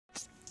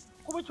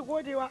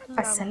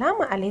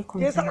Assalamu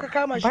alaikum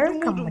jama'a,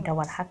 barkanmu da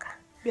warhaka.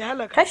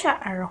 Tasha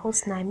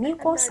AL-RAHUZ na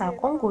miƙo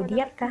saƙon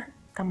godiyarta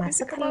ga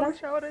masu kallon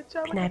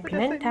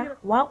fina-finanta,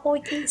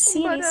 waƙoƙi,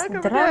 series,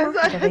 drama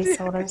da dai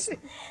sauransu.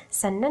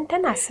 Sannan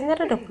tana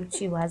sanar da ku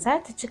cewa za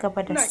ta ci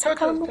gaba da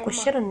sakar muku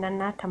shirin nan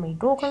nata mai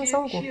dogon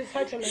zango.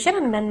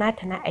 Shirin nan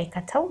nata na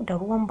aikatau da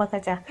ruwan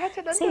bagaja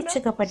zai ci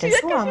gaba da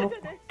zuwa muku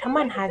ta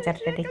manhajar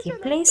da ke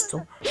Play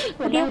Store.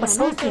 Ku dai ku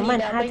sauke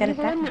manhajar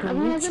ta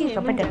domin ci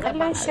gaba da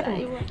kallon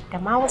shirin da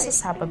ma wasu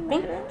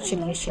sababbin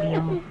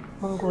shirye-shiryenmu.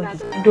 Mun gode.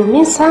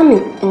 Domin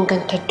samun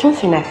ingantattun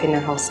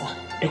fina-finan Hausa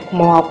da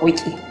kuma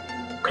waƙoƙi,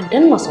 ku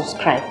danna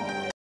subscribe.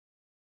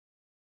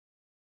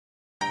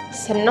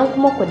 Sannan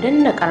kuma ku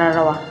danna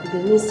ƙararrawa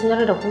domin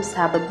sanar da ku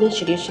sababbin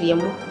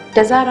shirye-shiryenmu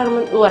da zarar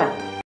mun ɗora.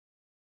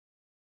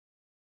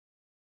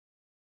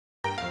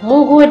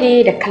 Mun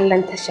gode da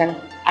kallon tashar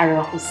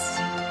AL-RAHUZ.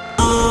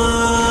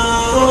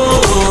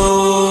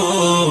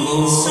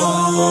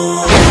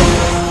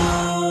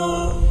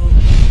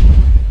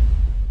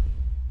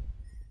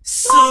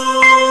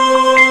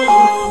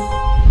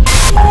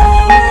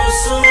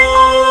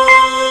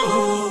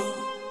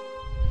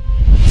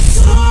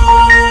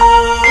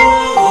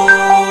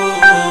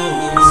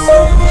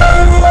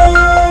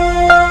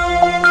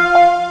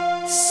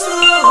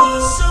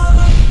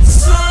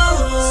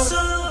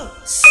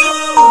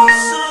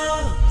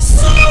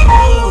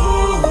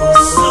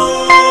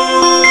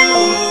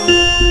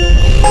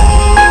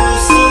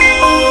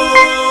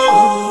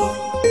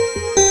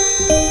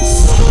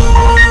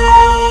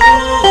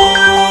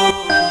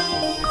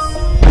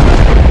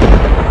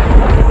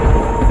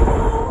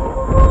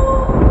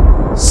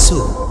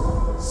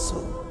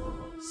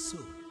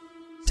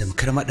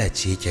 Tamkar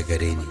maɗaci yake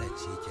gare ni.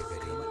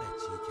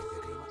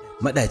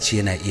 Maɗaci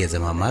yana iya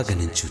zama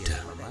maganin cuta,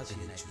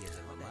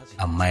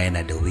 amma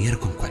yana da wuyar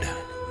kwankwada.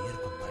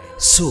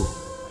 So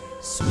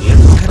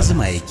kar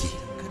zuma yake,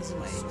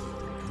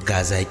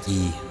 ga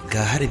zaƙi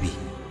ga harbi,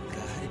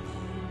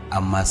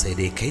 amma sai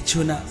dai kai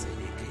cuna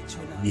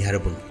ni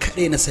harbin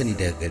kaɗai na sani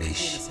daga gare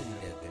shi.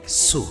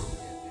 So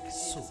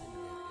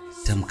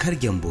tamkar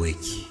gyambo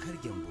yake,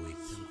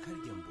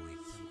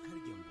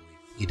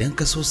 idan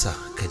ka sosa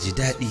ka ji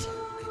daɗi,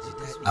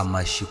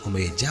 amma shi kuma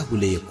ya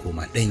jagule ya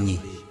koma ɗanye.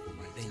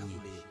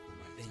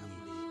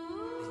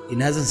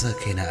 Ina zan sa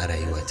kaina a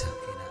rayuwata?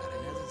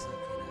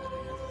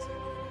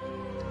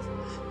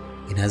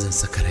 Ina zan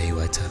saka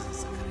rayuwata?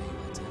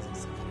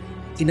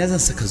 Ina zan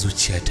saka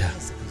zuciyata?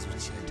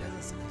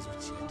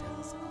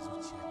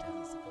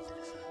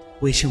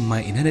 Wai shin ma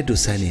ina na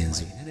dosa ne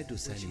yanzu?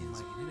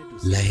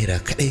 Lahira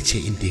kaɗai ce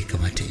inda ya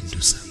kamata in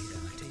dosa,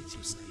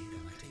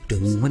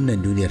 domin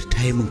wannan duniyar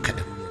ta yi min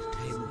kaɗan,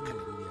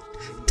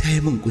 ta yi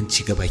min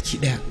kunci ga baki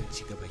ɗaya.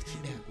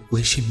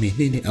 Wai shin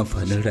menene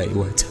amfanin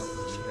rayuwata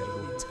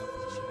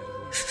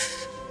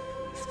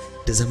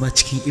da zama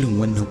cikin irin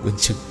wannan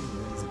kuncin?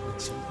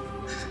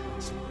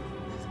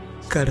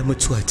 Kare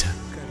mutuwata.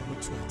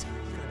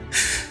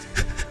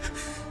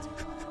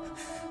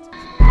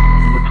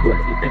 Mutuwa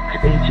ita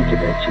kadai ce ta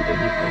dace da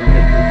ni a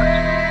wannan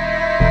lokacin.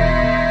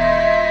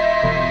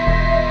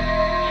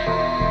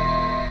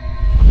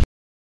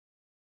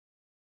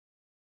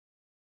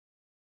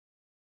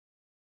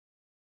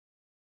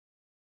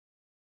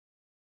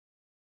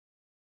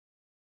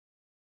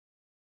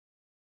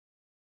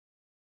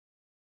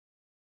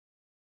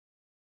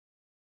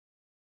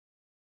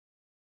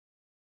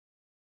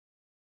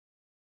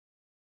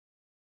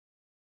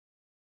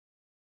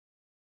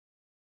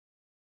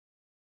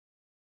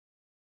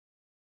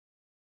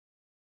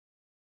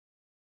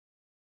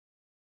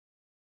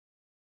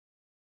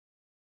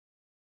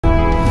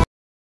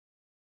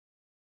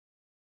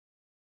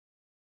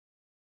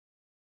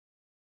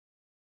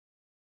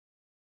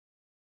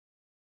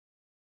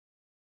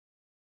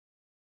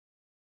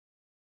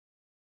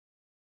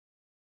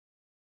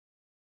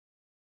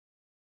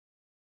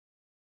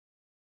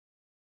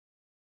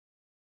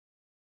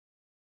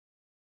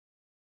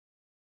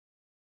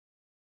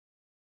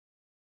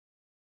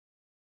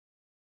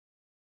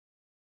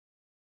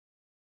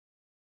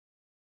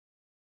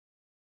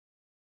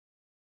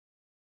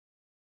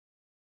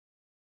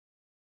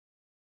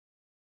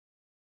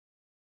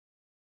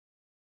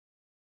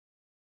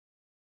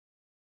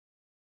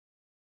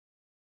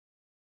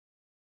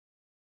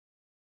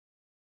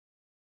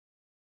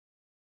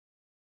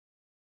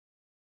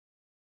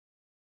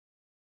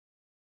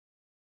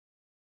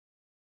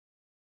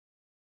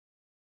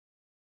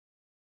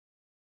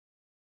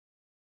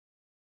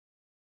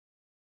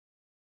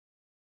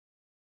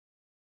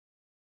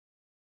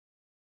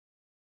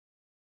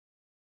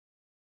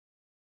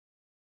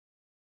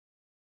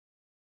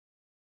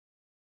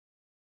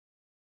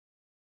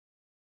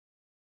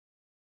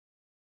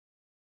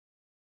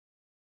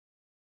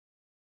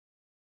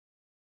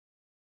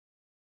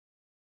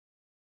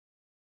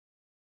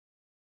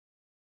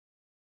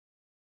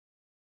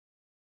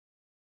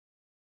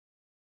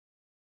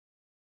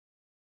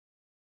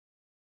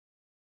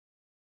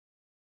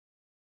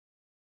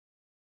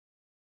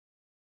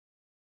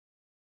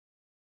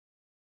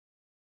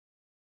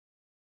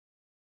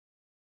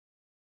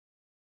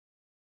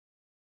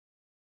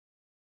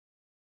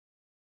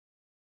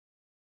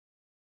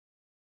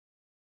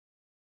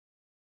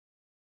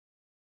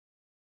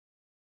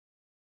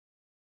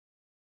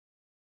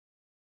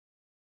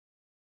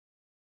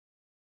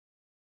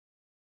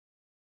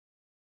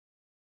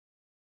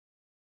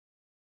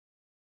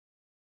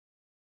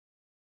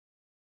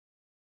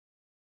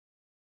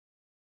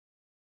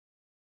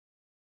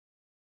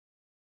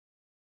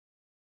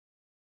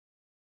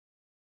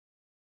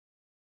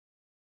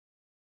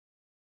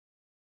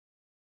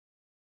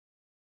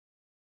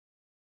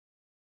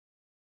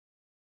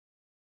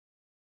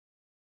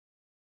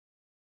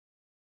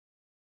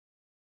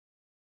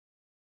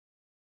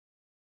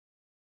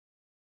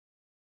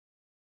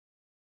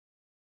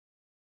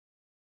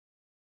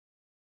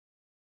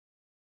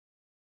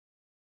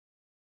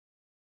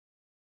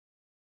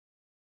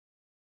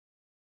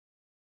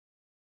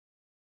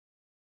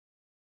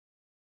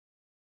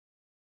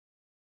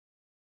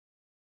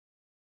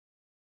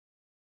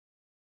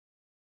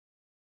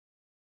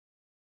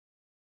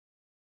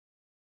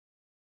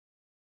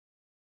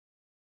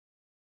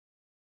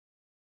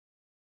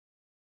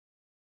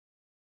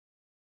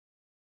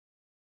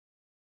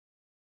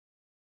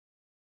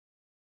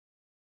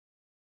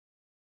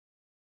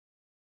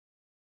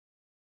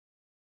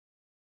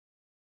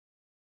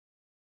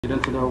 Idan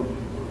ta dawo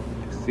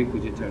sai ku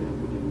je tare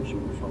ku je mishi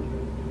uniform.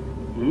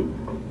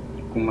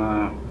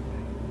 Kuma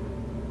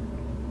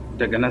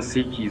daga nan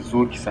sai ki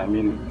zo ki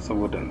same ni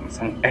saboda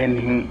san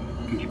ainihin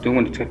don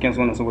wanda cikakken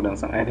sunan saboda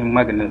san ainihin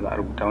maganin da za a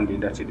rubuta wanda ya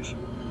dace da shi.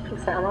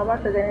 Kisa amma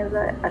ba ka ganin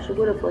za a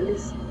shigo da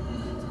police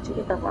ciki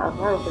kafin a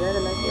fara kula da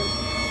lafiyar.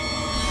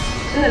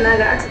 Tunda na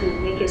ga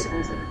accident ne ke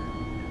sansa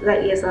za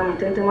a iya samun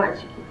tantama a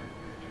ciki.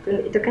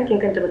 Tunda ita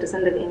kankin kanta bata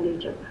san daga inda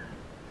yake ba.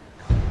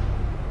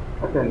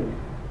 Haka ne.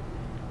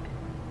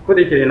 Ko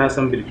da yake na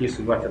san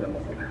Bilkisu ba ta da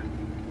matsala.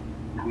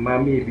 Amma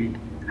maybe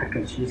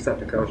hakan shi yasa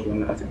ta kawo shi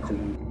wannan asibitin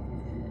nan.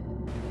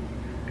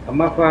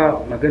 Amma fa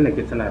magana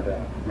ke tana da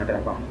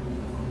madafa.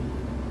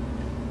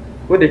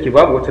 Ko da yake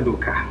babu wata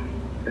doka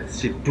da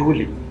ce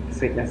dole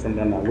sai 'yan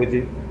sanda na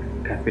waje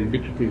kafin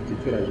likita ya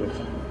ceci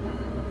rayuwarsa.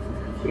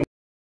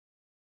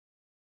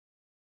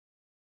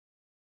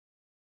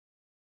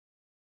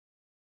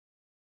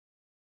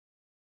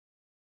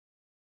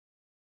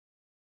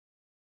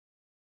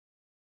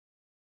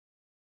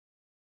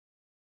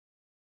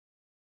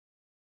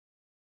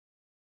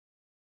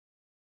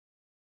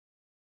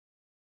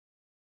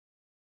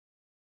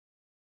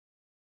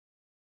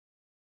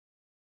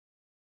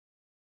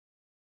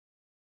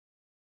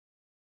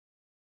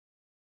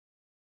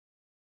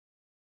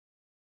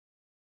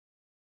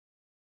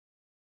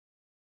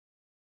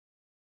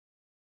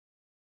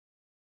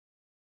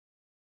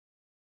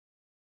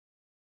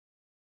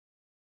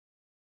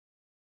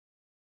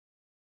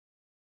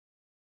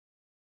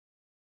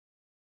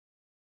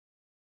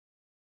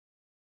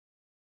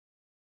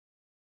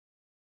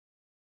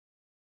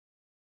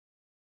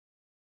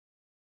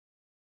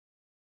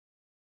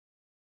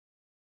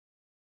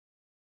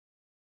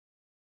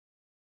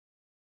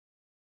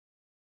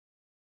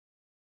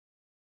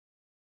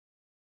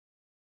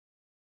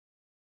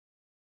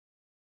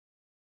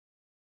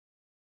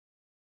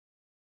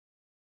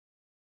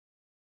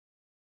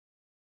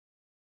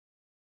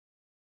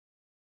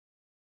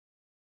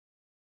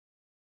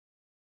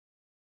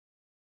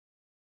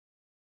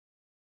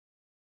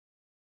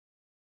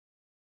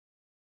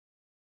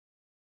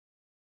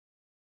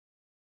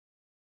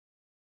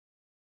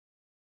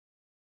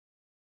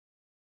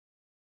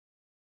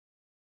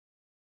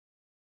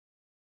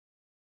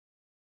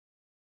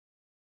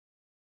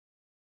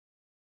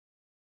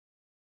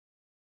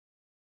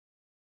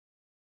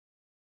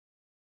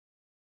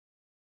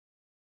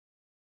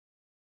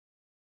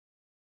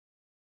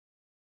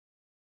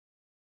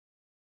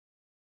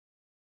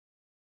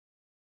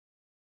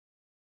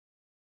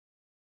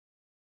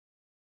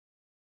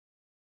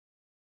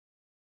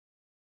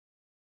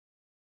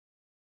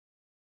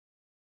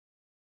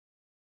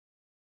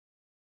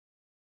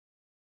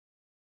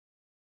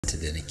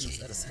 da nake.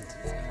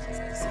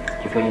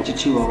 Ki fahimci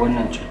cewa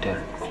wannan cutar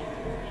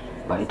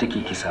ba ita ke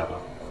kisa ba.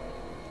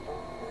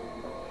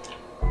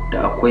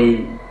 Da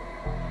akwai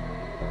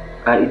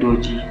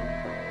ƙa'idoji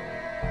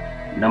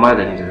na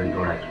magani da zan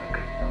ɗora ki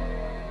kai.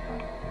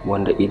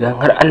 Wanda idan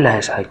har Allah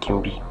ya sa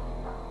kin bi,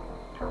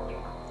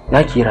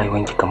 za ki yi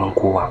rayuwanki kamar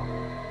kowa.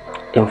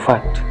 In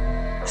fact,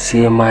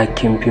 sai ma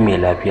kin fi mai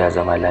lafiya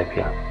zama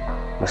lafiya,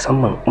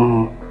 musamman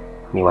in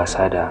mai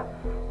wasa da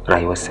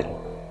rayuwarsa ne.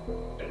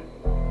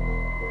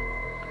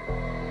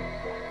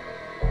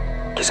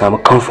 Ki samu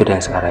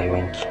confidence a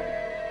rayuwanki,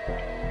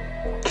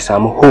 ki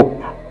samu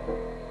hope,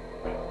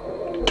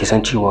 ki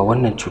san cewa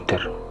wannan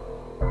cutar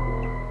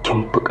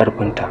kin fi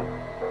ƙarfinta,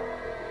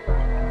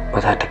 ba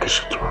za ta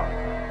kashe ki ba.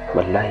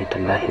 Wallahi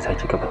tallahi za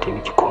ki gaba ta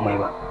miki komai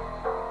ba.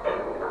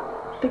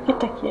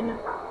 Likita kenan,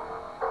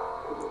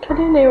 ka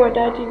daina yi wa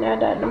daji na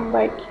daɗin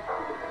baki.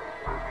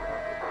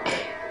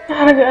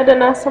 Na riga da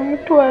na san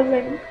mutuwa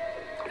zan yi.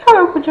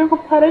 Kawai ku je ku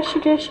fara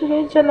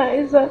shirye-shirye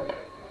jana'izar.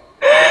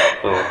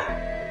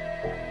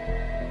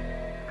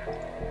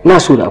 Na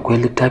so da akwai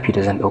littafi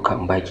da zan ɗauka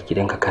in baki ki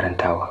dinga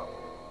karantawa.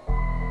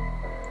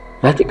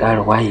 Za ki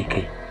ƙara waye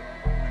kai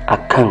a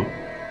kan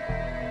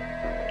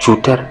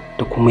cutar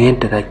da kuma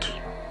yadda za ki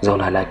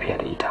zauna lafiya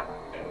da ita.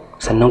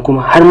 Sannan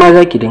kuma har ma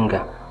za ki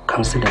dinga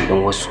kansilan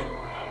ɗin wasu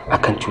a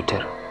kan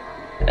cutar.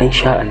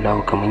 Insha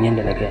Allah kamar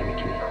yadda na gaya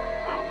miki ne,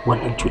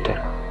 wannan cutar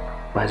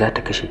ba za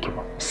ta kashe ki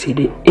ba, sai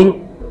dai in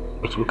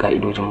baki bi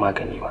ka'idojin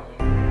magani ba.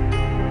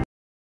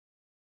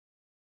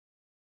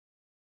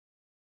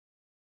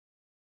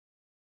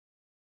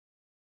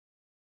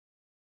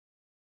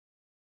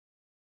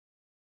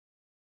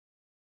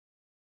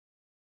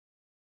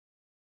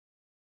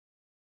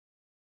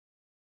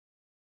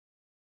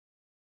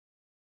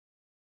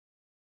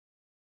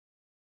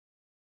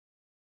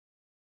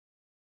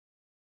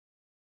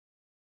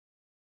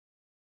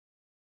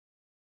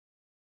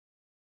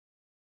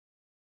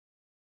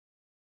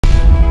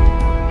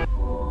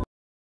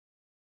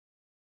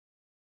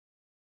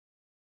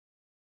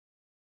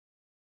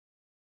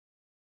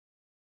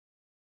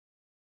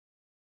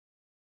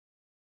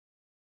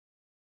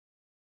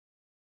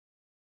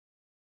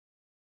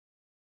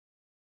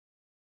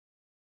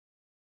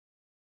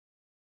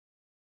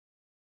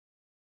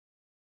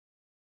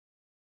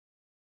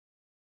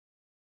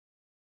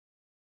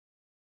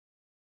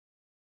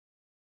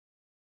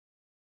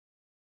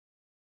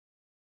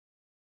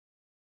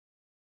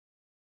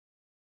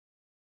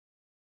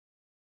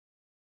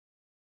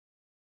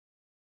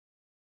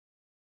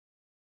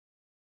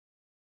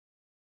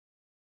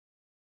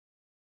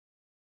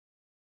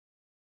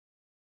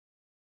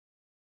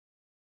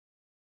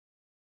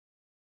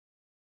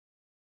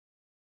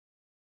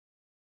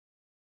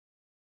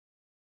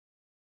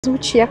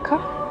 zuciyarka?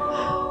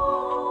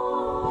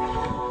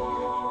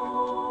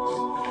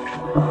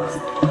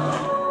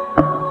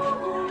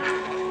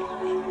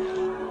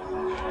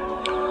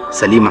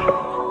 Salima,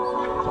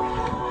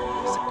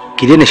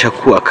 ki daina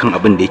shakku akan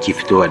abin da yake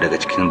fitowa daga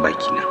cikin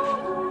bakina,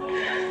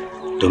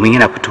 domin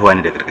yana fitowa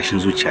ne daga ƙarƙashin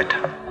zuciyata.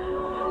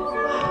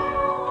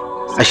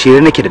 A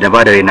shirye nake da na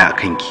bada raina a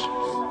kanki,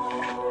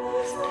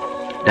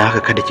 don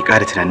haka kada ki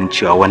ƙara tunanin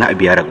cewa wani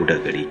abu ya ragu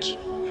daga gare ki.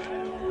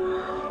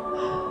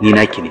 Ni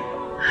naki ne,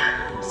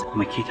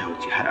 kuma ke ta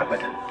wuce har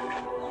abada.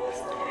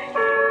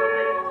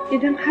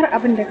 Idan har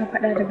abin da ka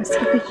faɗa da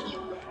gaske kake,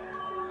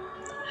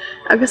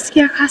 a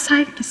gaskiya ka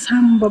sake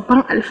samun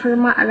babban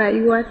alfarma a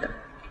rayuwata.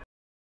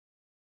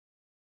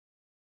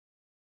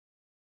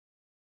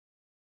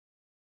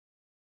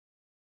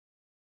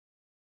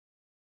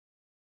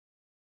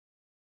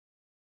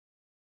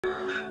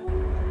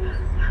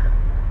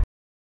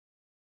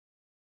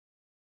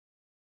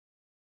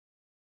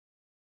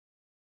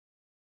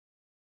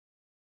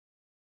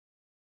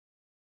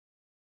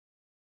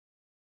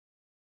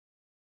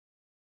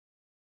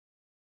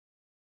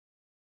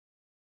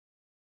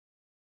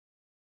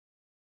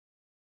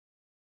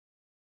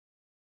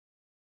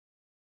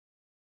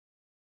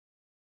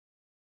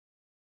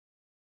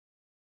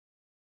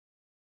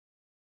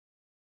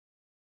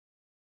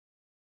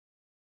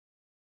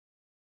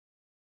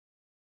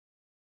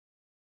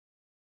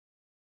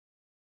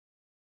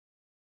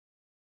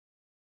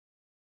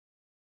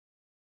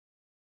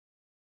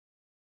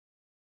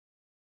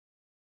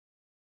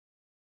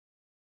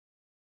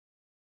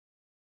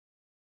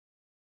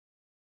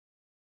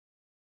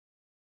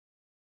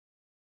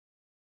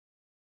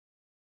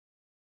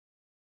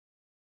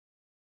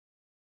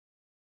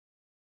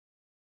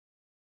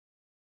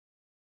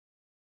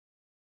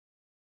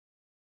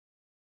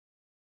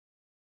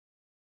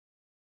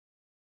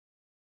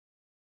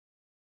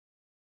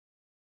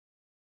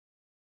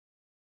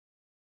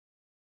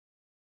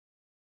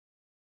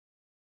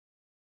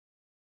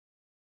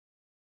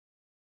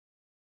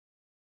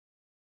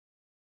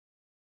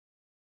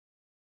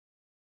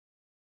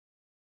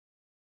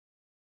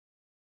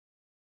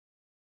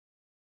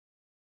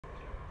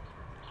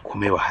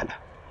 Kuma yi wahala.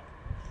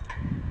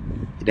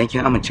 Idan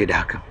kin amince da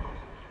hakan,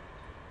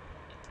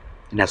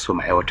 ina so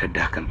mu aiwatar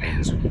da hakan a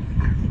yanzu.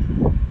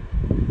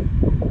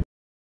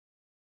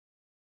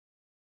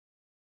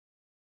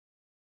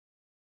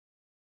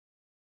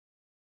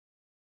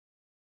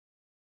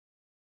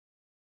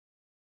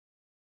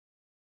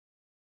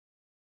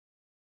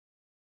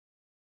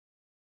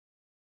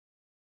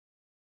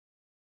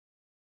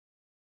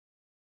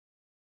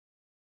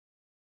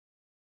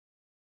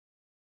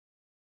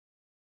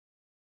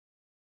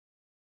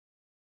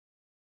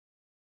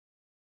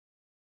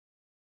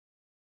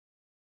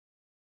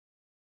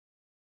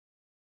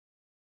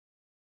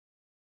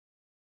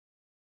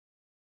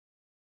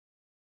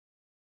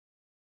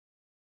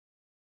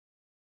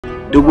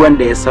 Duk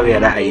wanda ya sauya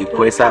ra'ayi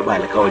ko ya saba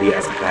alƙawari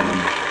a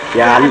tsakaninmu,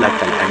 ya Allah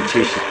ka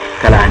la'ance shi,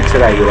 ka la'anci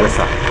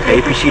rayuwarsa, ka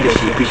yi fishi da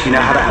shi fishi na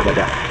har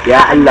abada.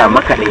 Ya Allah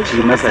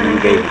makaɗaici masanin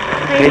gaibi,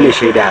 kai ne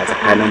shaida a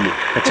tsakaninmu,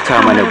 ka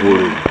cika mana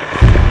goro.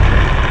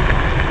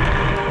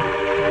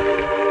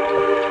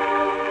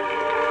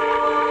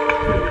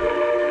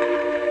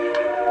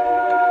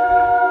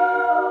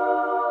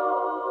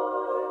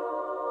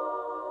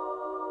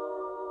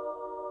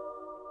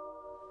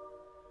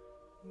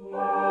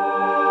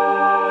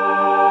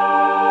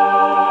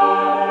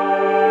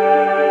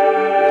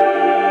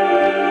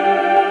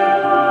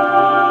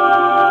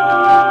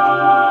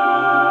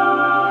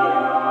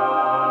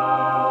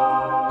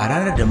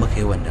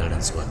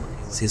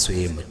 Sai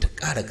soyayyar mu ta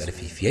ƙara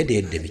ƙarfi fiye da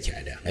yadda muke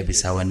a da. A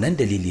bisa wannan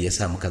dalili ya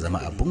sa muka zama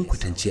abin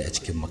kwatance a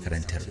cikin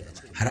makarantar,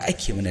 har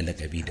ake mana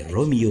lakabi da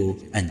Romeo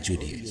and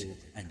Juliet.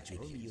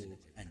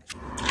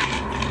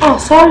 Oh,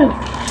 sorry.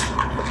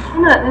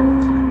 Ina ɗan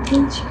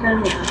bincika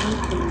ne a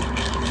hankali.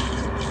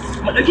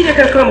 Mu ɗauki da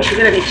karkar mu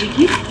shiga daga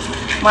ciki,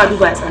 ma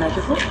duba a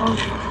tsanake ko?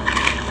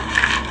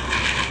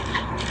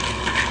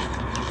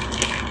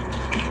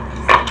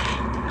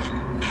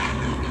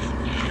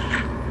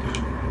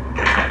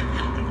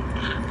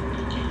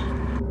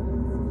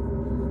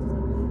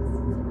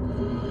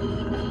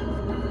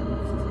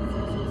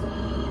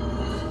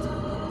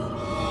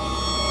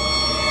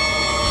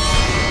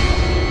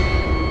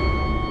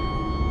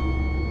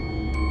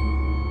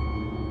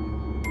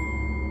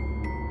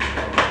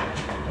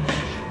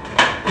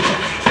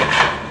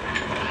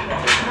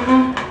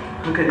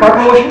 Ka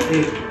kamo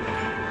shi?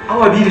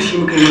 Awa biyu da shi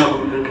muka yi mana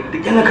gudun kai, da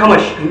ƙyan na kama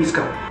shi kan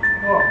iska.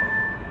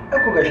 Ai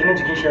ko gashi nan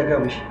jikin shi ya gaya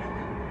mishi.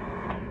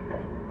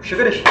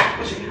 Shiga da shi.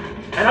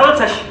 Ana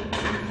wata shi.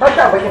 Tashi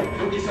a bakin.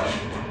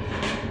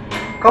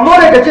 Kamo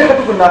ne gace ka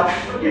tukunna.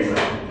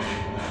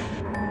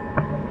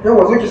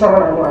 Yawa zo ki sa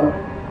mana hannu a nan.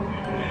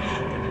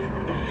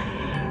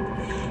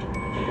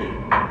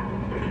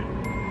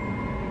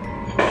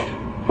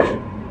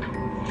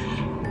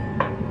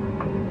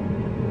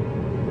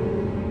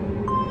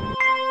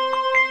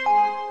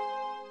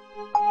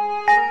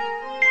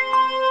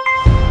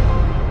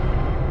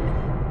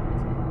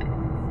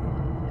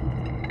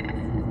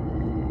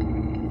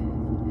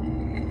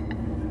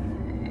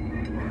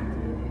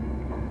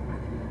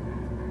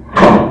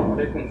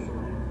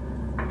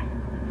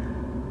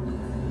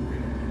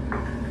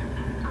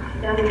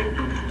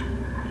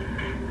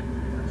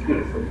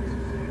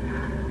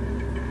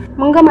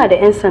 Mun gama da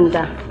 'yan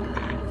sanda,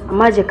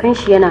 amma jakan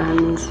shi yana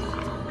hannunsu.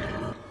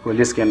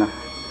 Police kenan.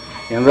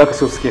 Yanzu aka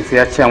so suke sai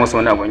ya ciya masa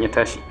wani abu ya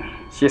tashi.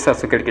 Shi yasa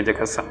suka rike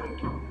jakarsa.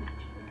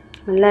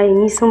 Wallahi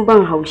ni sun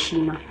ban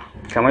haushi ma.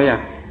 Kamar ya?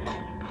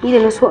 Ni da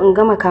na so in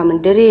gama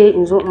kamun dare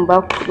in zo in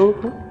ba ku kuɗin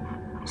ku.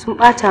 Sun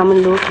ɓata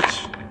min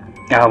lokaci.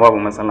 Ya babu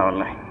matsala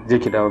wallahi. Je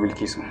ki dawo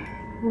Bilkisu.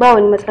 Ba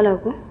wani matsala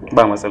ko?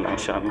 Ba matsala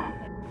insha Allah.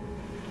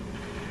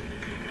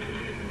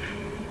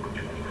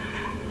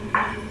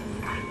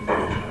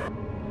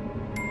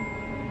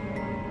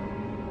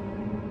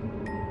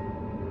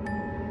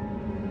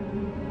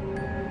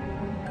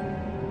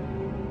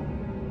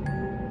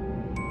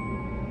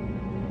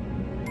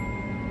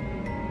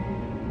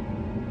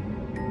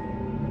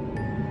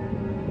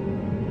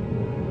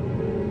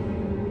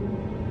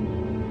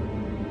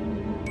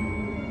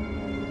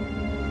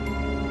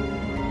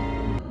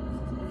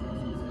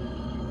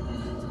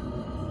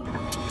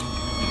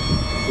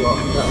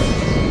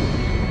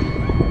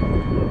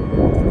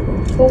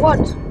 For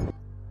what?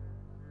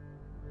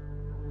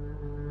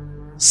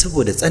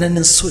 Saboda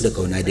tsananin so da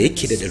ƙauna da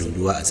yake da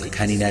ɗaruruwa a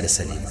tsakanina da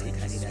Salima,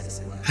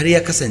 har ya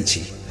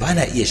kasance ba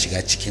na iya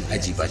shiga cikin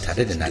aji ba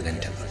tare da na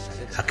ganta ba.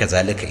 Haka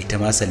zalika ita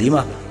ma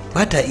Salima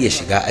ba ta iya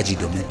shiga aji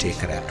domin ta yi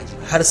karatu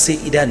har sai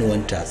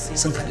idanuwanta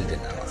sun haɗu da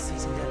nawa.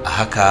 A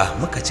haka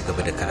muka ci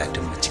gaba da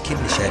karatunmu cikin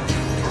nishaɗi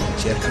da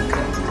kwanciyar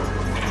hankali.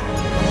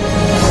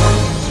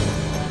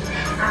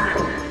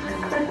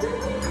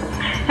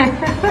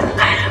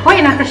 Wai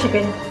ina ka shiga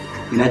ne?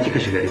 Ina kika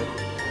shiga ne?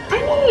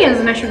 Ai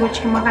yanzu na shigo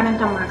cikin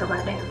makarantar ma gaba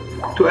daya.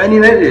 To ai ni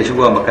na da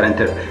shigo a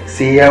makarantar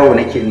sai yawo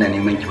nake ina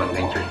neman ki ban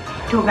ganki.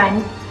 To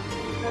gani.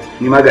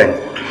 Ni ma gani.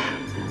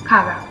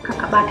 Kaga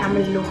ka bata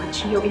min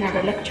lokaci yau ina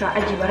da lecture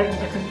aji bari in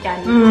tafi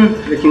kyale.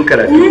 Kin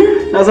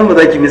karatu. Na san ba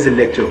za ki miss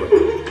lecture ba.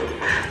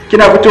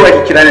 Kina fitowa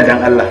ki kira ni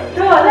dan Allah.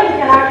 To zan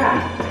kira ka.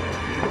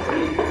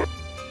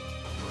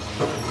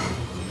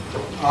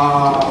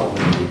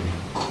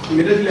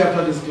 Immediately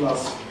after this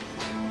class,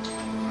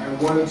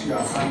 I wanted your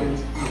assignment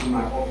in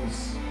my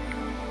office.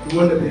 You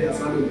wanted the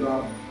assignment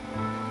now.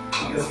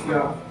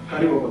 Gaskiya,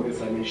 kari ba bai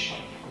same shi.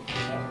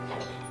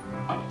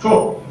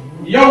 To,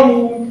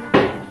 yau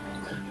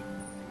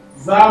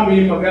za mu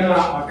yi magana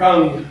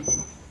akan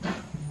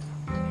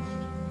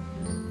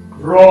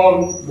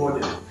role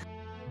model.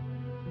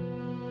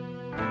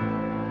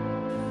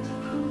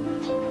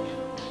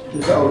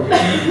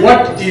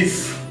 What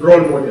is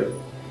role model?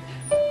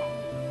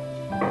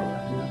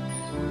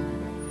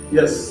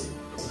 Yes.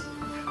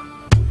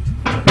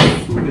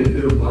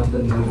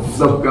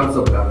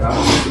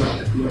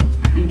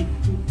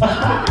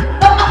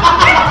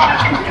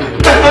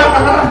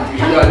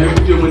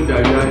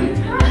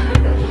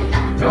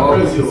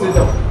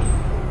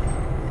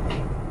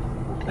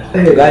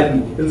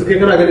 Yanzu kai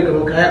kana gani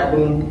kamar kayan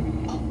abin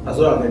a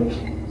zuwa gani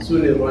su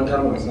ne mata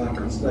masu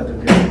haka suna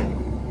tafiya.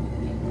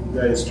 You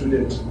are a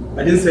student.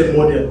 I didn't say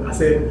model, I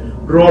said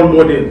role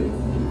model.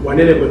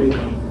 Wane ne gwanin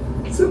ka?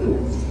 Simple.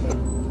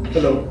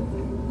 Hello.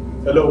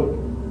 Hello.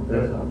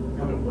 Yes,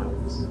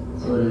 sir.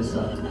 Sorry,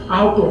 sir.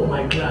 Out of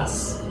my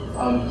class.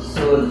 I'm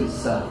sorry,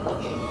 sir.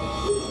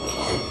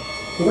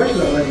 Come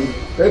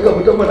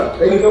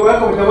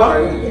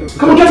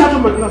on, get out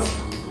of my class.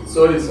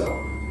 Sorry, sir.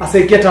 I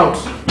say get out.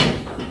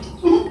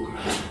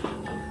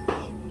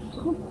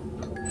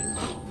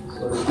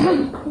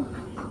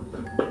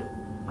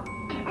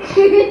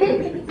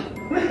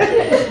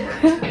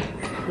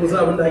 What's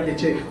abin da ake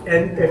ce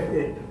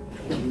NFA,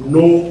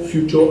 no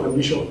future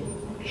ambition,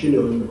 shine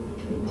wannan.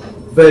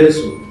 Very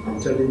soon, I'm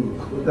telling you.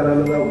 Wata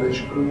rana za ku ga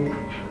shi ko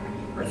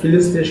a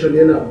filling station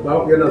yana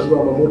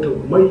zuwa ma motar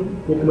mai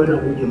ko kuma yana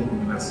goge muku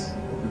gas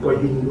because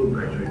you will not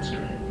graduate.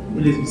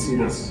 Please be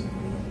serious.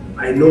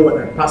 I know what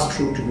I passed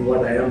through to be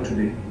what I am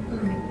today.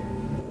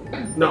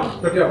 Now,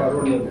 talking about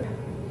role model.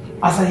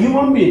 As a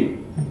human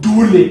being,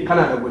 dole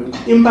kana da gwani.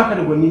 In baka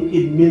da gwani,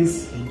 it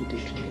means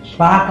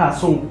ba ka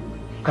son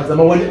ka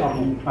zama wani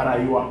abu a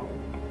rayuwa.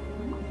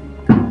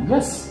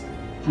 Yes,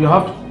 you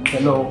have to.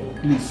 Hello,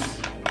 please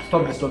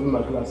stop disturbing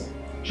my class.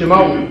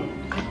 Shemau,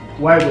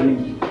 why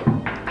gwani?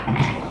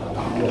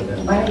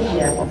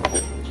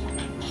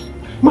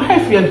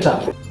 Mahaifiyarta.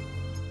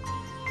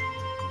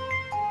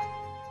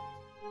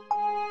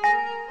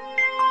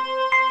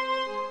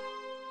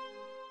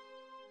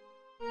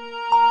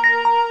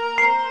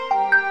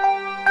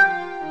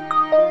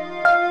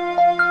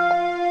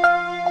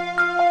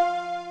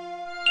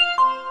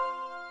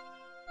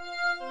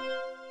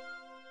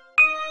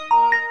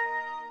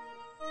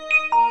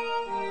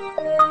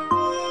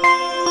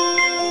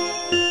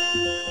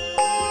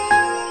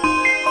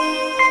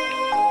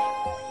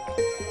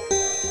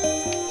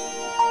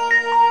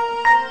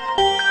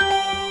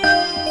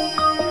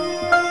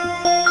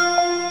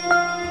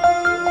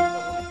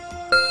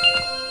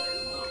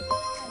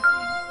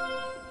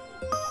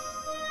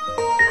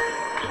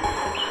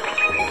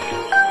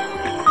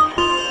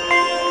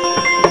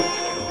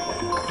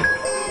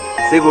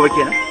 Sai gobe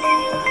kenan?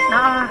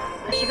 A'a,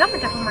 ka shiga mu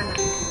tafi mana.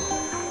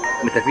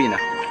 Mu tafi ina?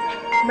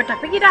 Mu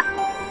tafi gida.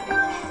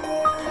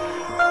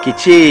 Ki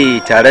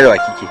ce tare da wa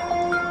kike?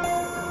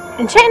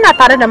 In ce ina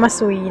tare da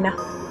masoyina.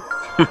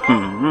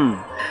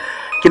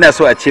 Kina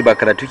so a ce ba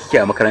karatu kike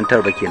a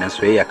makarantar ba kenan,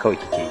 soyayya kawai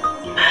kike yi.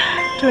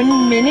 To ni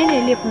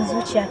menene laifin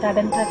zuciyata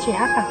dan ta ce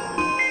haka?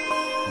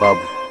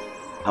 Babu,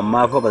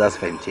 amma fa ba za su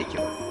fahimce ki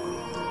ba.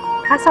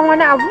 Ka san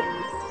wani abu?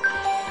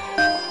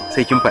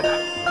 Sai kin faɗa.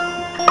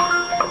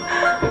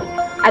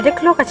 A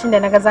duk lokacin da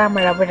naga za mu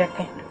rabu da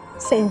kai,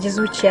 sai in ji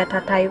zuciyata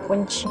ta yi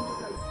kunci.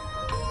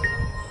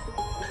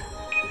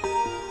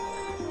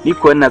 Ni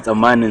kuwa ina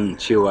tsammanin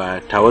cewa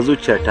tawa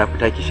zuciyar ta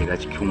fita ki shiga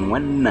cikin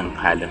wannan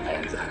halin a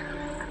yanzu haka.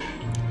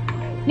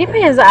 Ni fa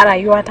yanzu a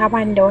rayuwata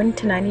bani da wani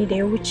tunani da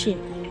ya wuce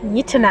in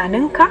yi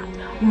tunaninka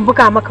in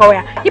buga maka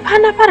waya. Ni fa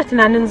na fara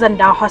tunanin zan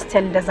dawo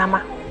hostel da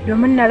zama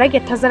domin na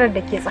rage tazarar da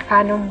ke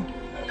tsakaninmu.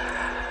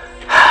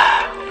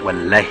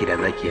 Wallahi da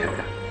zaki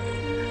haka,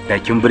 da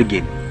kin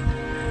burge ni,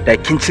 da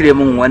kin cire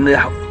min wani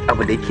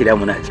abu da yake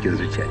damuna a cikin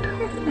zuciyata.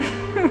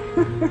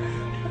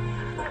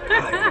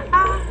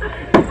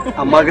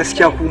 Amma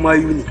gaskiya ku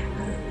mayu ne,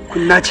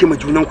 kun nace ma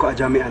junanku a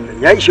jami'an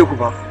nan, ya ishe ku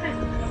ba?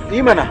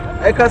 Yi mana,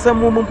 ai ka san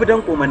mu mun fi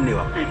dan koman ne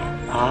ba.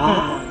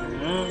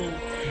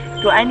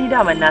 To ai ni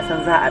daman na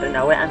san za a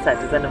rina wai an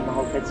saci zanin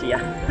mahaukaciya.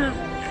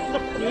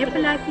 Me ya fi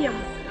lafiyar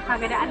mu?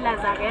 Kaga da Allah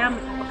zagaya mu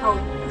tafi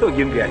kawai. To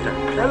gimbiya ta,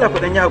 Allah ku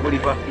dan yi hakuri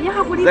fa. Yi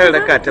hakuri. Zan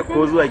raka ta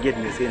ko zuwa gate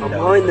ne sai in dawo.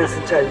 Amma wannan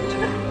sun ci abinci.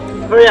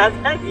 Bari a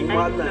tsaki.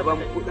 Allah ya ba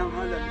mu kudan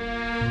halin.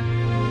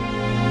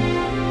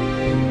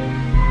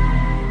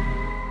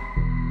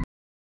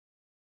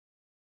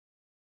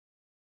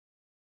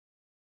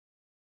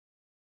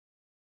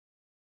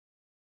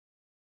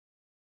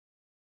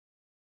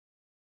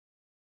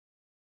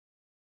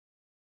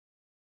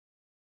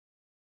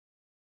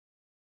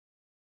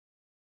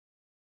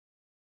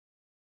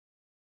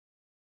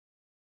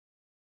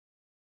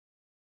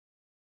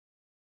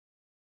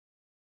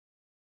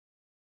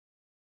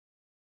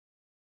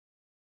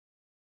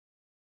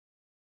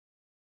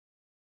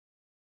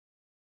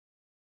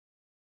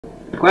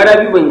 Kwana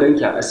biyu ban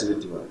ganki a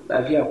asibiti ba,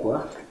 lafiya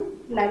kuwa?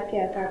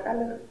 Lafiya ta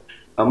kalau.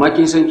 Amma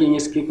kin san kin yi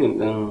skipping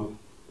ɗin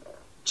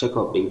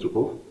check-up ɗinki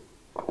ko?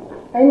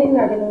 Ai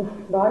ina ganin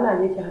ba wani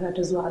abu yake hana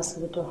ta zuwa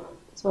asibiti.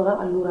 Tsoron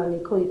allura ne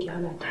kawai ke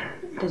hana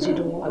ta je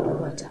domin a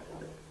duba ta.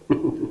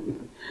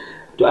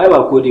 To ai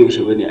ba ko da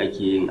yaushe bane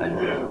ake yin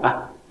allura.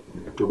 Ah,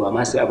 to ba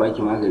ma sai a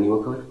baki magani ba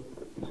kawai?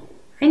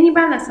 Ai ni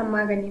ba na son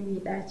magani mai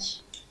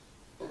ɗaci.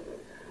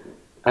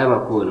 Ai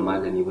ba kowane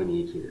magani bane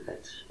yake da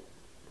ɗaci.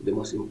 The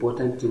most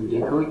important thing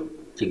dai kawai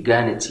ki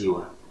gane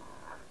cewa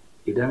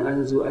idan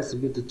an zo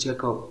asibiti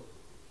check-up,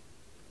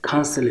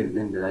 counseling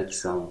ɗin da za ki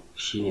samu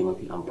shine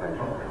mafi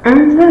amfani.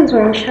 Zan zo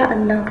insha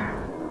Allah.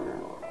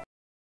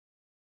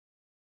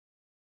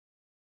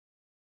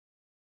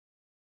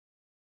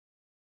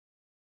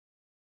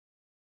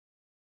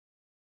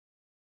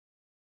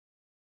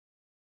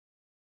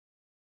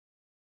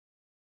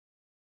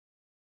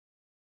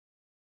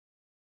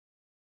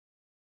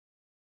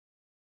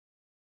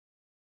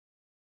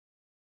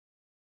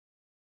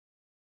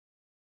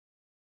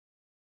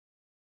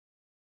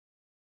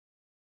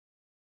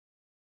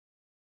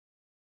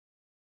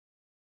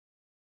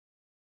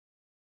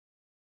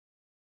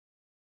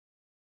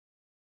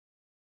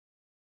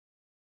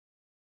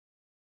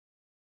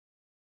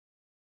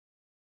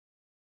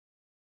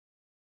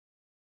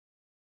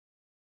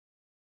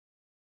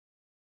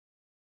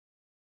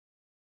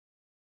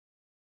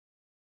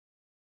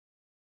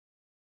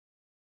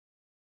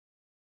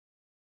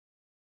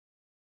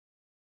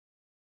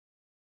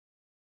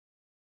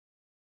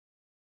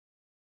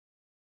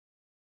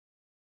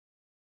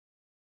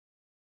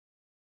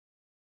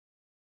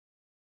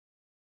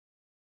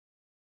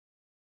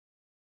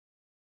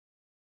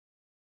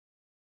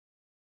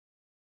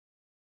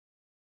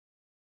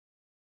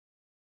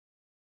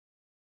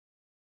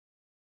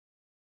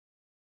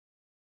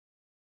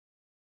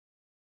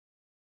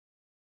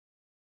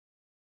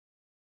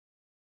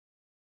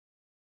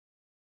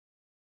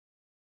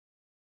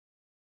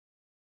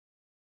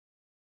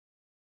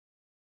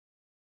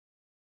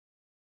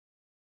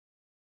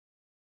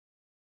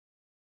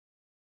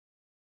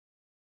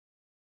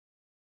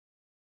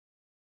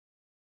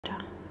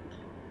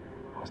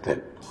 What's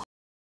that?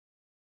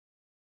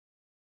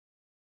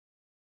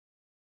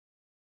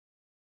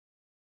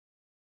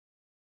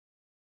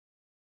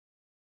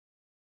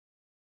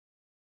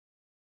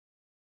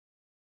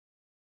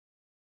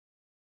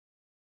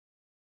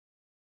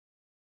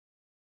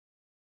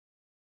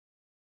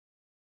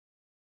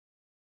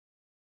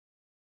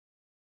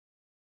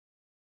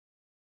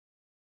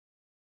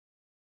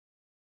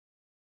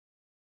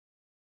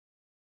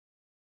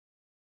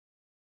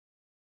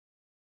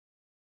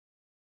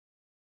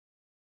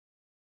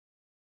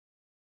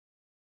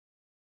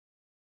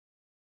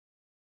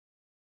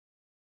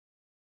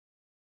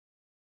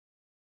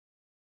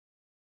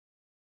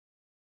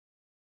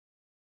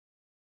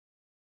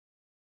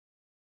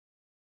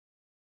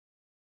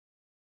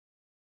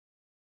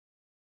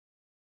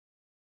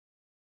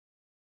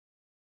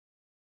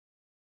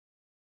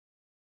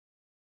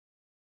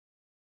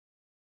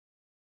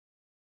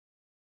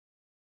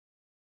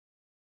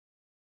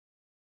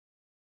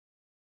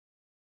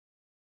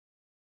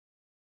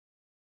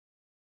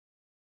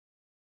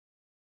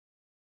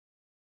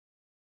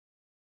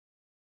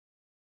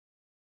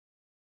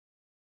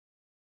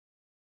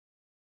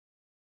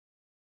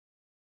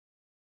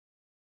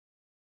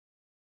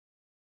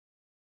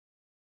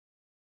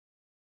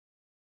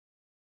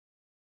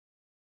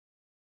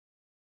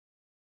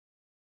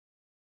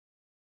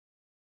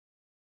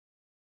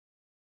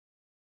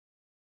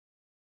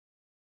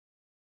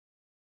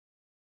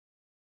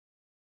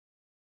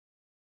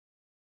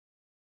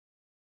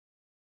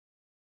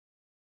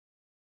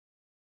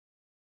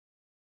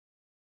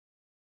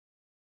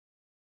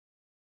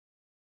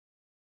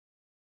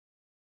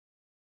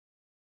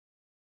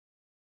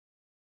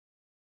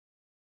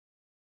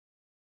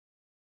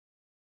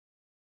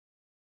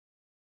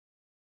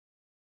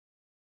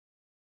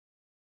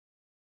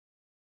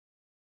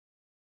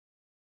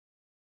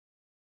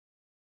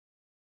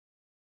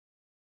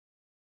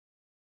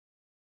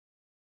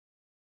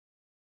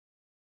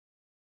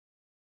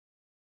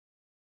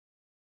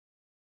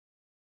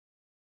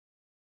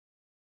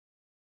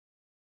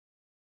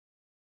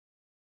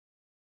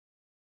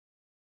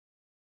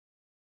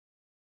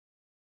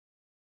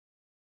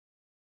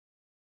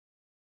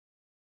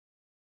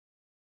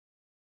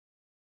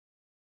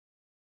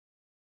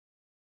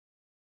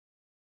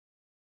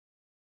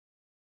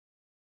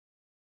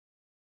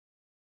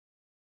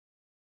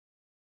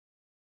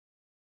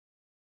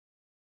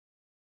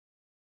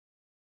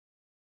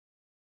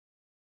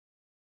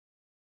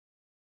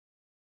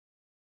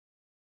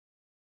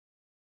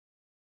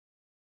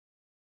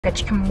 daga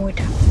cikin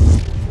mota.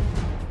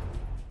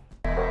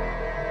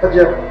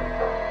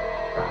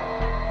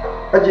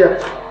 Hajiya,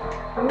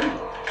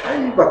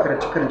 ai ba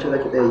karance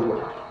zaki ɗaya yi ba.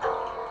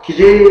 Ki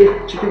je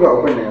ciki ba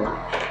abin da yanzu.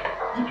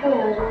 Jikin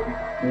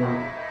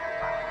yanzu.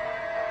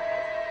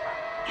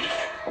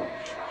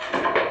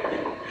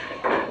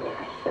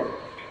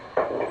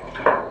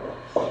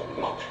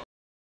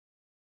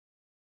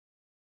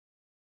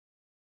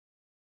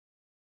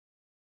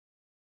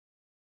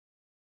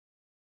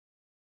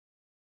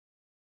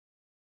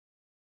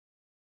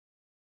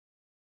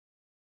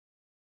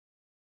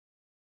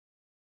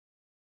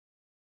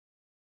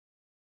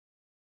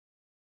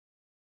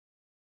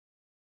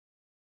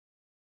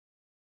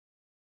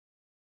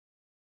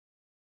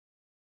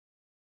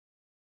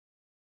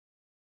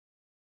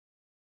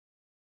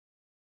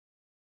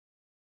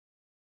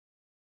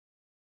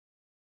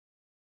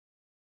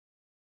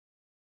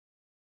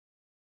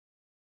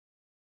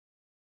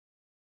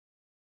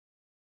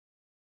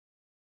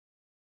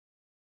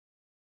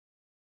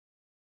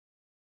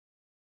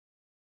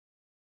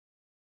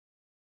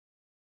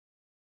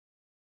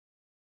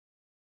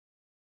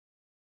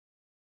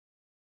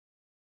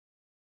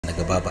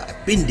 daga babu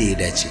abin da ya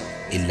dace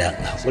illa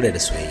in haƙura da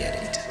soyayya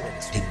da ita.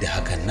 Duk da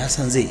hakan na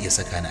san zai iya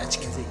saka ni a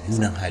cikin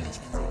mummunan hali.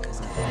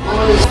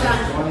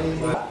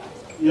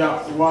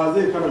 Ya, wa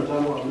zai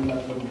karanta mu abin da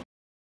aka rubuta?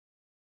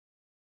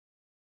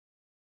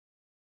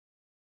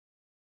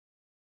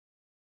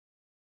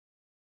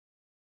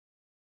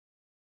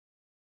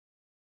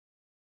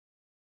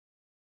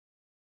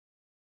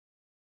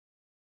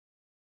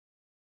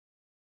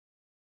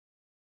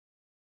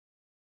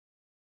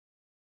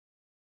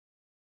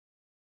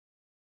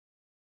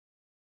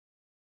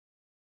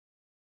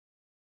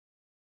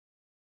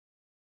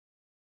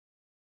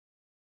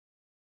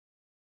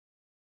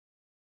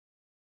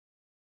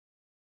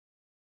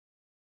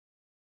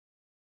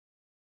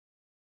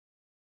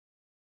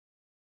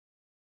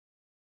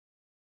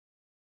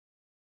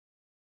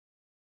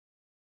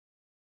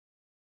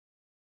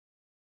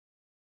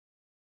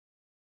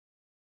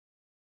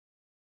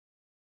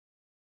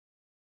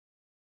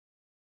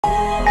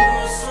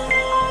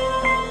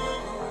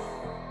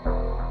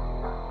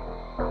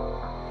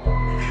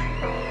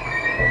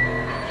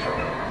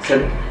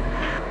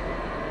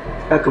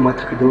 Ya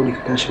kamata ka daure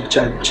ka tashi ci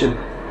abincin.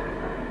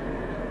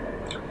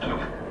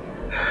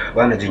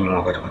 Ba na jin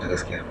yunwa kwata-kwata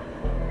gaskiya.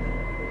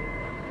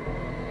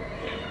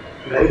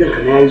 Ga idan ka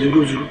na yayi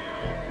zuru-zuru.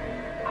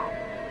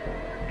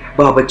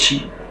 Ba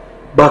bacci,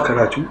 ba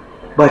karatu,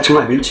 ba cin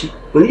abinci.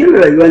 Wani irin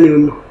rayuwa ne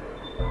wannan?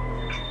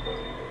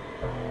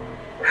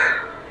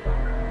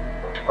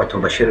 Wato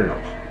Bashir,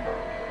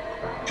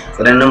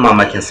 tsananin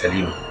mamakin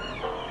Salimu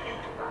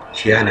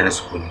shi ya hana na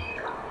sukuni.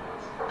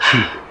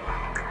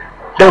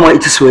 Dama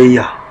ita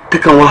soyayya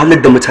takan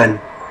wahalar da mutane,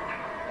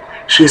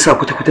 shi yasa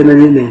kwata-kwata na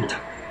yanayinta.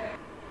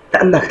 Da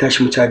Allah ka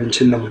tashi mu ci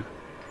abincin nan.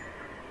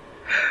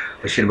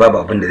 Bashir, babu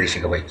abin da zai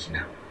shiga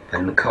bakina,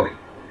 fanni kawai.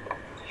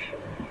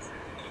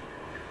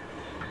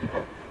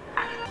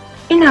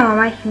 Ina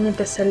mamakin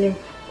yadda Salim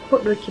ko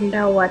dokin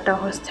dawowa ta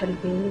hostel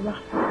bai yi ba.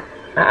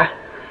 A'a,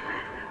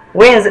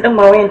 wai yanzu din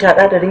ma wayan ta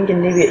da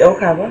ringin ne bai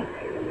dauka ba?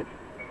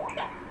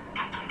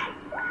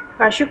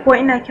 Gashi kuwa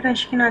ina kiran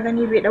shi kina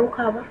gani bai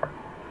dauka ba.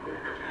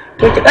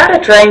 To ki ƙara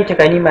trying ki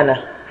gani mana.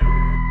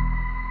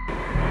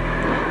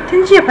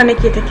 Tun jiya fa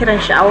nake ta kiran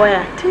shi a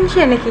waya, tun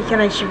jiya nake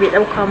kiran shi bai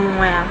dauka min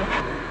waya ba.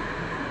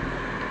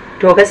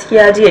 To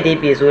gaskiya jiya dai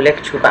bai zo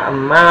lecture ba,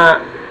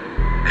 amma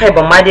kai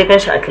ban ma dai gan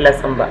shi a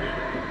class din ba.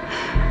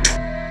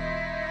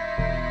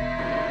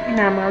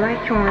 Ina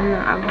mamakin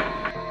wannan abu.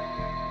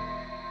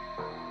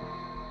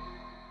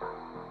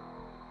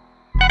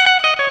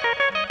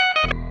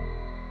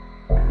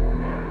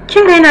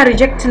 Kin ga yana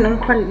rejecting din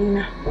call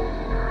dina.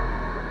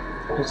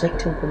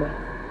 Rejecting kuma?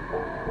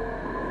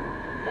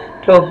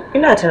 To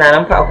ina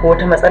tunanin fa akwai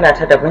wata matsala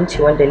ta daban ce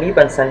wanda ni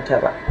ban san ta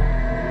ba.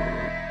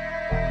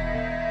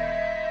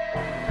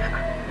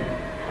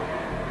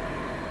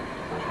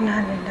 Ina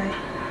lillahi.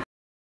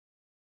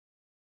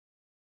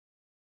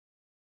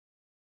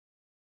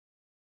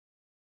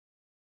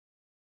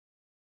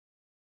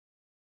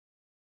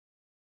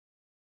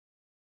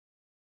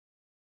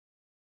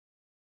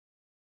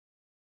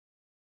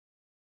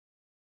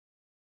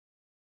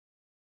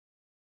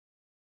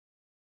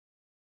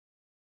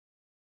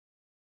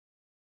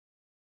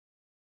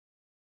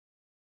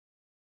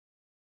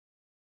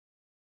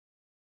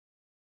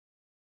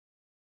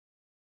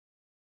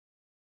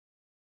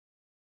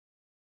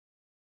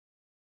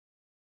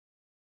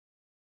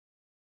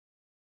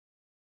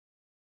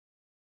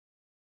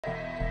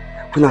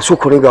 Kuna so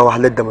ku riga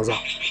wahalar da maza.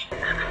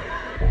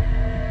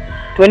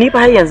 To ni fa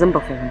har yanzu ba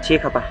fahimce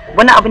ka ba.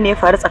 Wani abu ne ya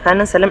faru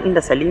tsakanin Salim din da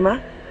Salima?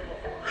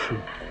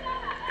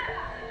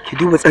 Ki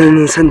duba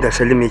tsananin san da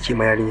Salim yake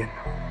ma yarinyar.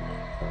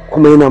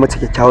 Kuma yana mata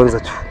kyakkyawan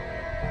zato.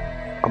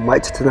 Amma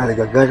ita tana da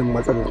gagarin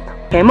matsalar ta.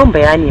 Kai min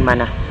bayani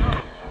mana.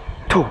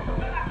 To,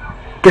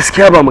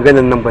 gaskiya ba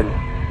maganar nan bane.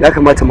 Ya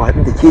kamata mu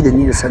haɗu da ke da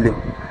ni da Salim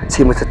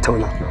sai mu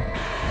tattauna.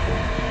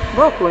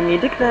 Ba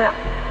komai duk da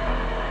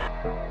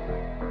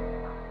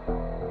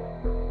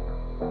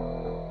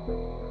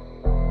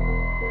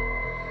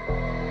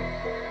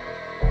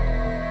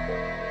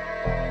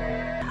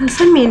ban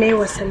san me nayi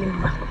wa Salim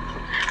ba.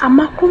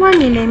 Amma kuma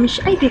me nayi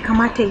mishi ai bai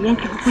kamata ya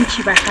yanke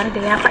hukunci ba tare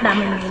da ya faɗa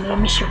min me nayi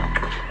mishi ba.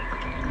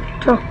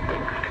 To,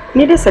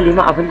 ni dai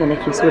Salima abin da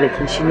nake so da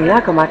ke shine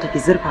ya kamata ki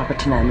zurfafa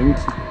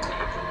tunaninki.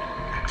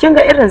 Kin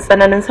ga irin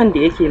tsananin san da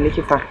yake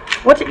miki fa.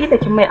 Wataƙila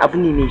kin mai abu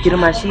ne mai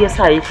girma shi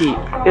yasa yake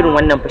irin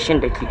wannan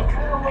fushin da ke.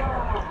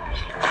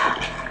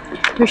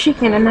 To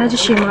shikenan naji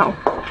Shema'u.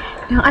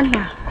 Dan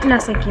Allah ina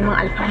son ki min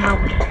alfarma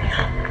guda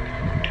ɗaya.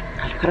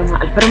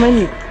 Alfarma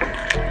ne?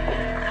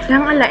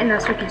 Dan Allah ina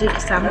so ki je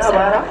ki samu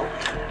Salim.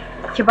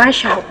 Ki ba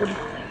shi haƙuri.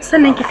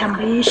 Sannan ki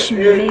tambaye shi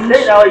me nayi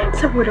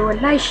mishi saboda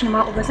wallahi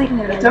Shema'u ba zan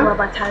iya rayuwa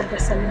ba tare da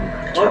Salim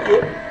ba.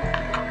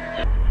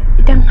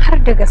 Idan har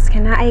da gaske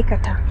na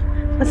aikata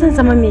ba zan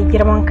zama mai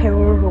girman kai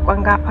wurin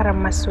roƙon gafarar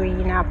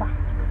masoyina ba.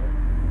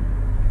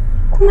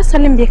 Kuma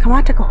Salim bai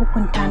kamata ka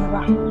hukunta ni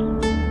ba.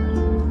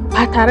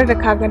 Ba tare da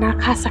ka ga na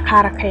kasa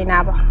kare kaina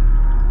ba.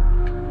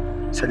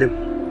 Salim,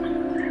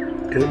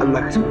 don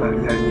Allah ka saurari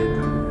yarinyar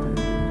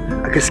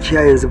nan. A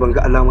gaskiya yanzu ban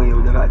ga alamar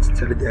yaudara a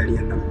tattare da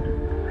yarinyar nan.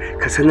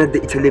 Ka sanar da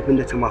ita laifin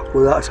da ta ma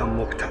ko za a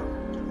samu mafita.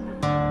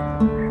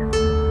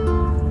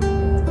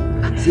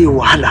 Zai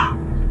wahala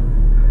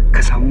ka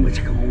samu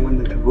mace kamar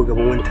wannan ta go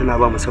gaban wani tana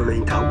ba mu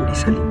saurayin ta haƙuri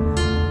Salim.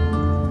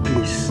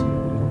 Please.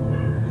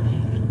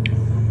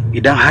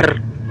 Idan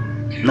har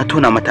na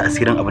tona mata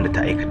asirin abin da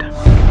ta aikata,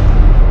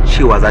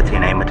 cewa za ta yi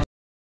na yi mata.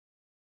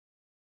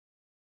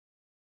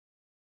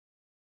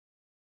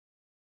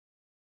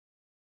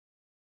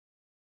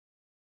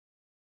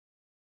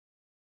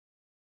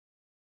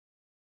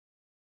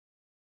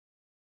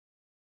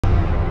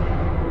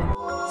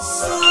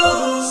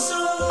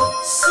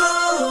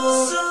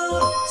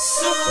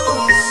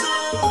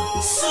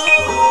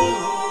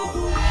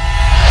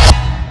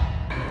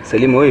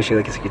 Salima wai yaushe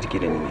zaki saki jiki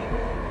da ni ne?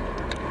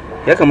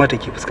 Ya kamata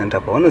ki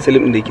fuskanta fa wannan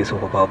Salim din da yake so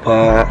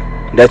fa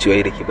dacewa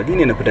yi da ke ba ni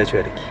ne na fi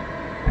dacewa da ke.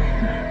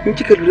 In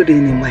kika lura da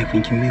yanayin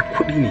mahaifinki mai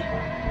kuɗi ne.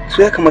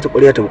 So ya kamata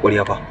ƙwarya ta bi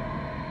ƙwarya fa.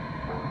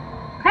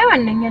 Kai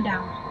wannan ya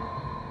dawo.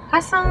 Ka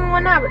san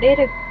wani abu ɗaya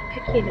da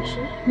kake da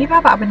shi? Ni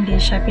babu abin da ya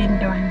shafe ni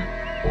da wannan.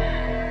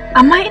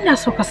 Amma ina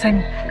so ka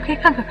sani, kai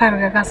kanka ka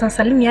riga ka san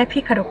Salim ya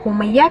fi ka da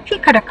komai, ya fi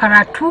ka da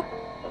karatu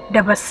da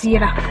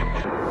basira.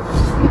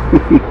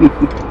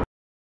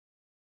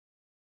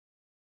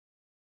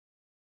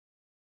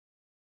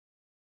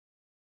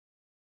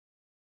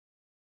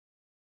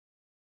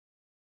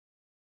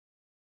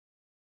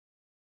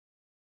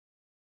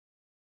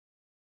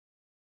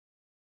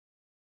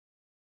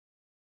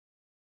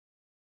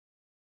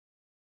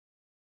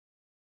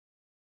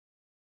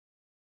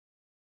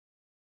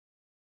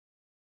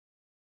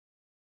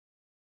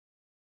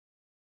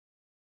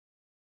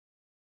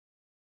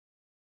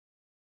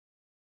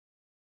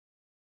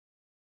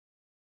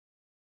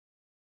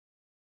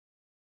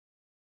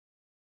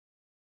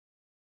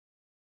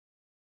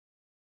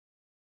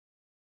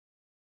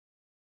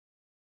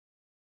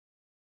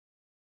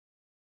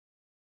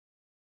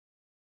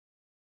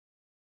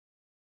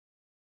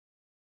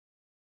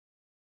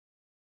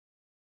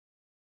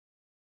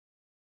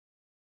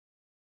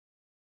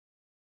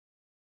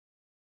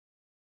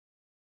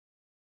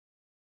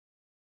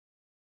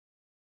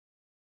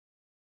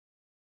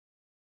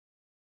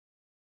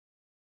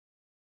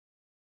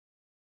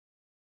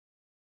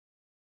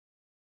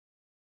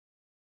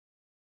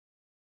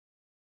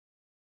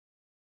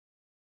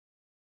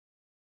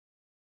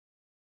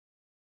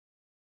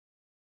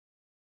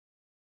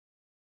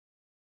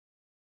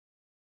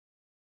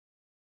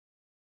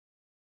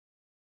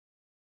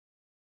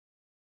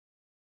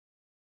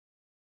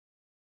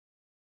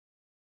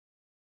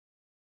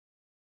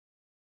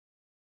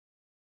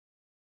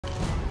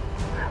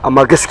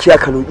 Amma gaskiya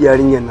ka roƙi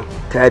yarinyar nan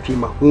ta yafi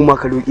ma, mu ma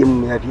ka roƙi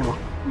mu yafi ma.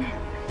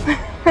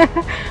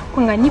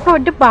 Kun ga ni fa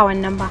duk ba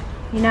wannan ba.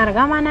 Ni na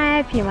riga ma na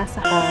yafe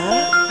masa.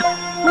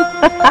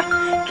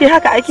 Ke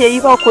haka ake yi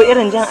ba ko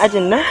irin jan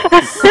ajin nan?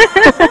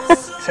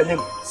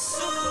 Salim,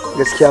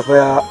 gaskiya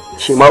fa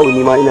Shema'u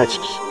ni ma ina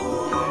ciki.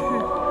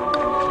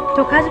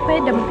 To ka ji fa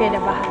yadda muka yi da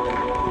Bahar,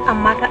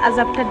 amma ka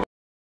azabtar da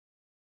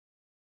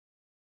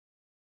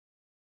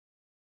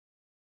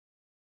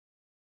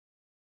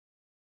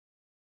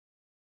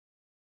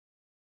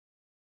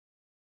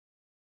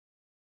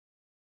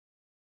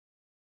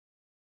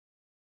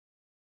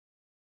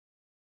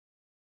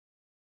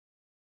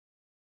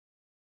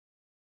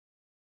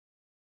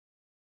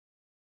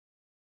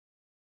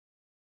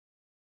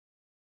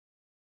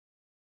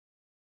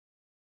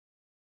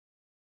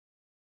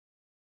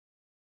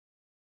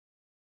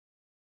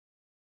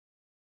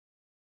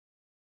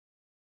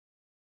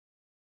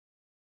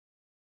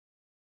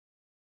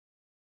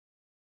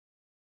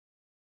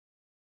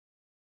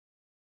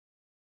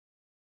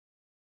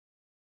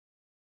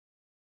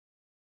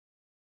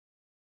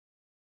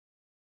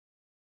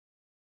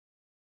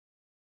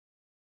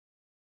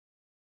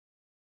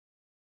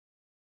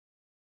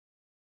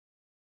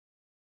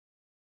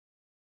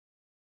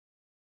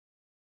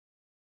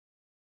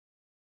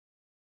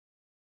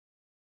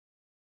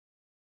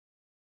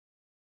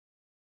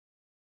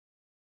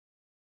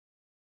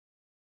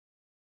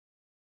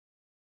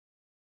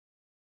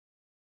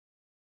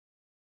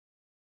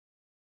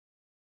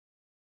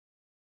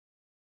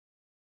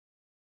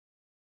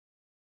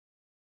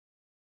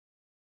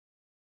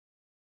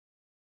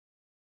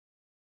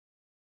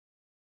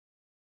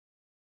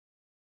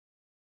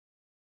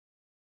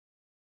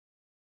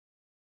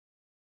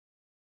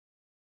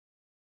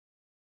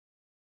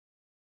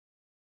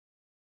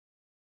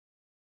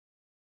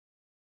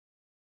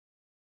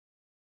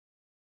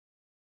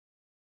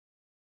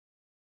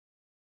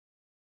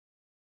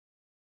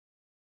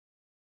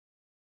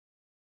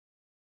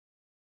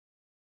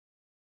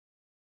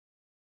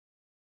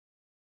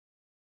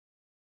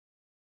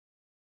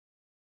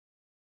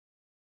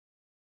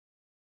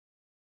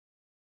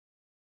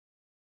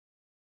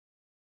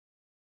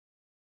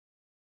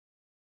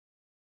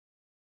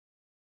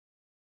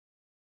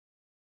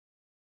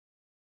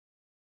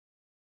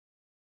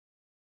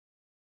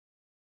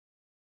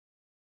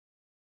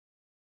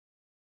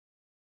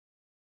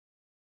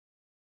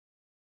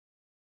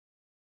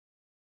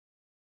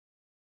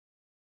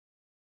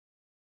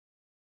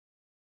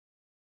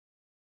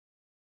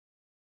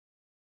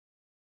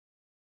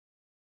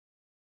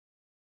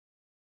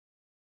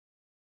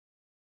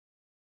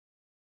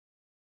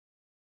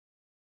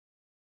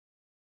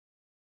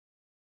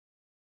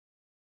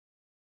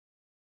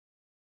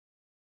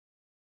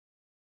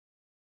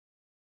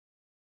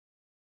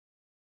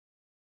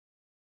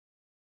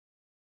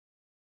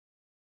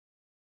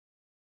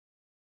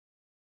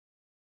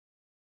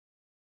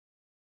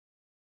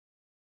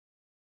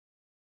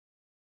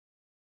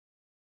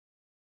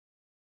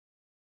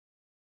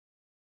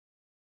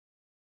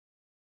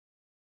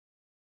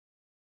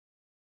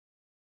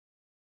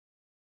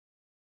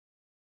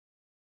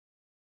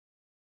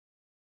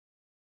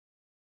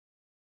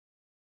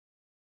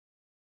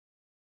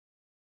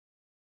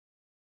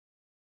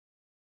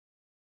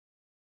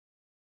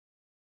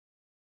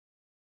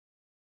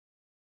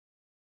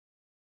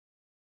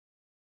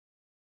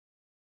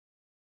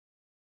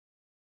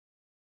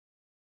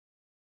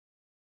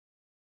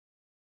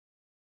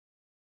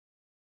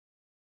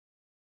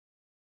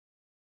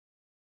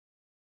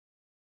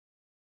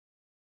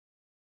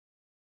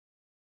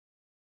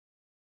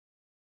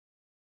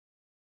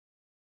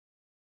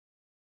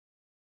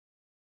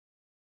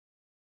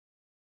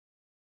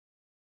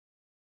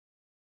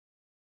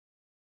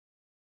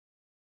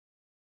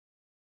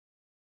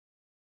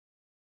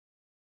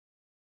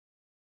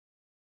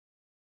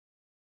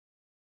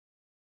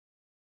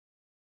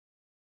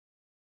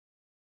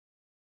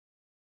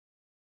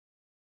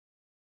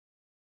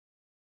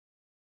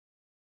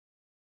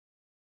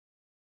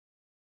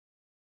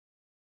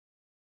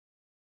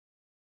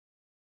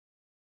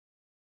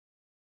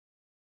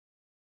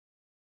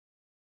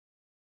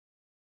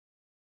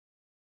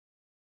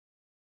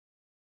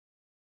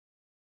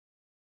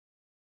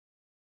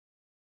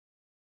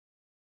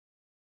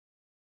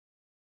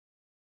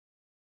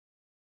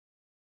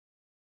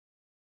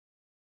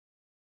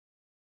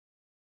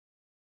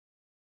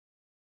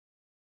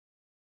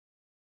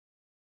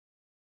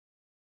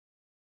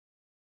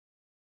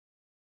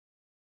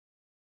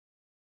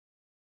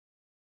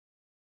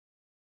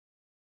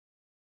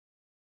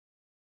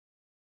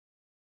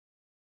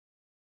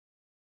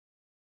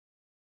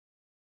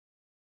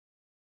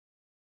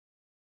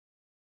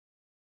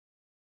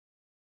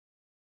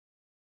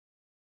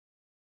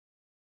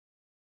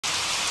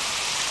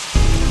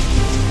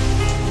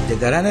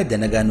daga ranar da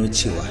na gano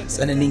cewa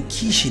tsananin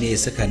kishi ne ya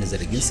saka ni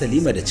zargin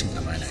Salima da cin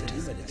amana ta.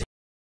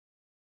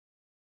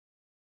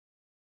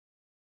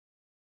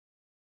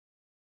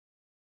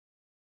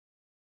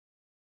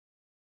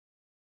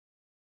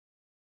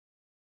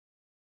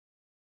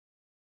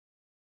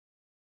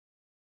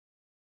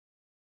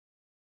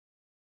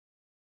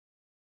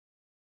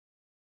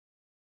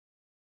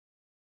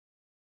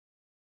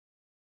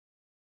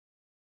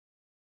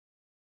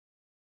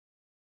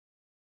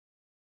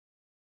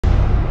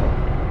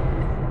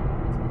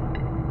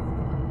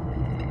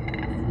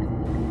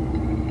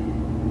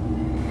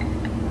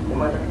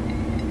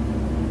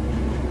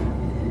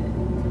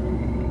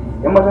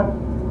 Yan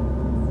maza?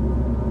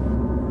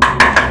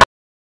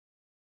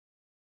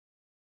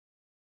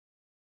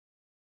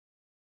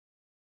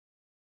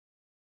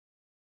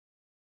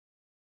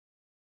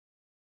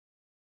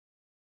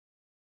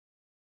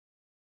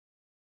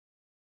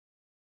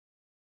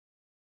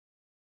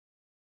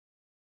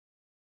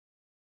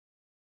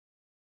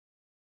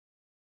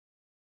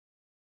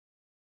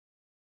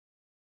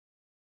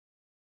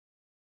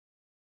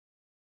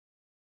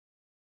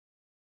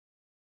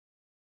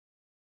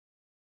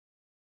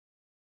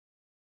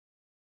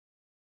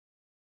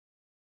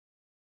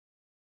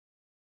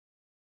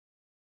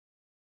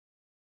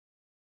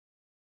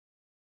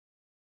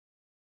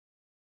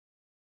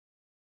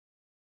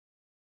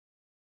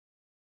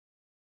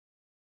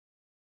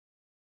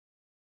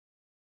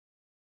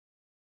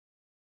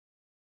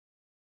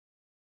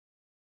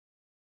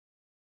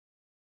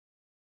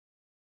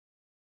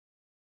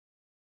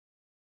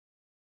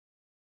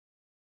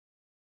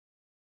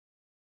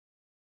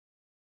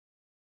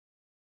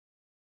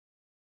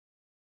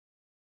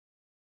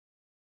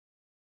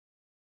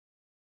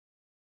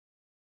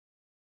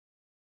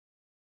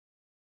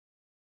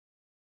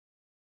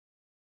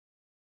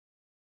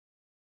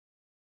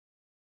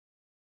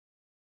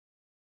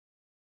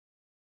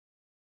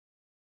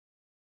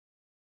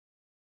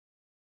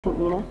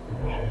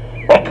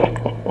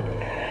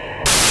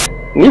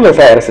 Ni ban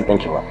sa yarsa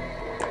ɗinki ba,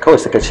 kawai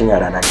sakacin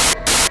yara na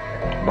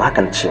ba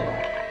haka na ce ba.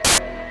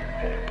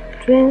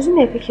 To yanzu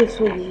me kake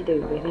so yi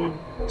daga gare ni?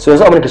 So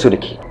yanzu abin da so da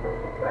ke,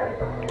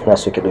 ina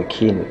so ki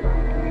ɗauke ni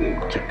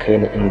ki kai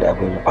ni inda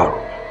abin ya faru.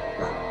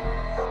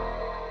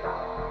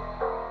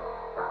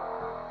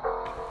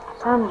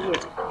 Za mu iya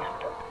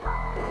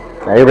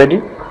tafiya. Are you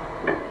ready?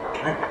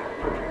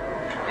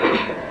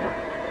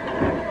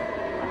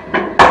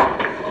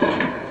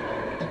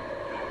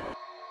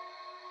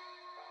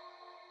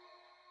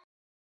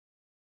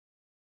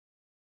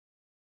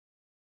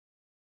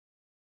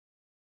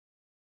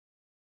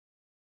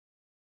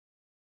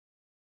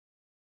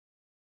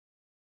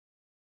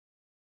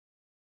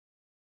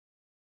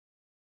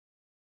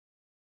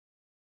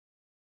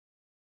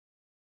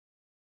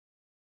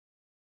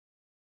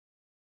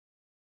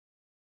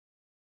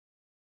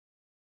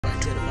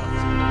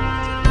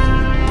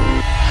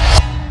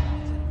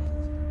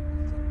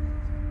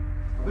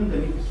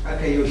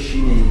 aka yau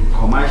shine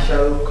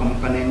commercial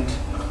component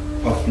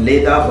of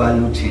leader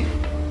value chain.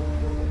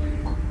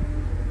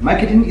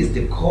 Marketing is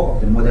the core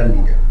of the modern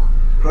leader.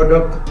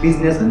 Product,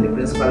 business, and the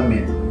principal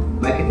man.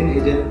 Marketing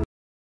agent.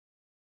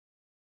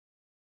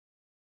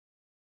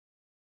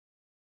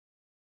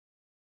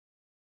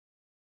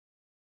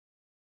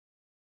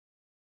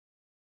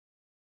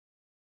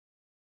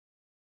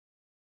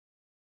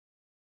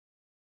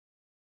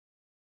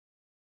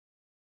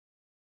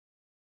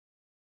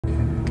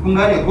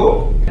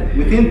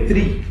 Within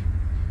 3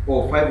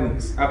 or 5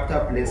 weeks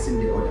after placing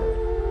the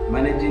order,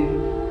 managing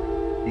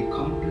the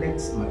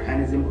complex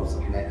mechanism of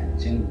supply and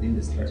chain within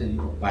the strategy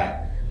of buying,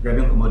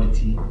 grabbing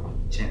commodity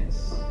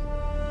chains.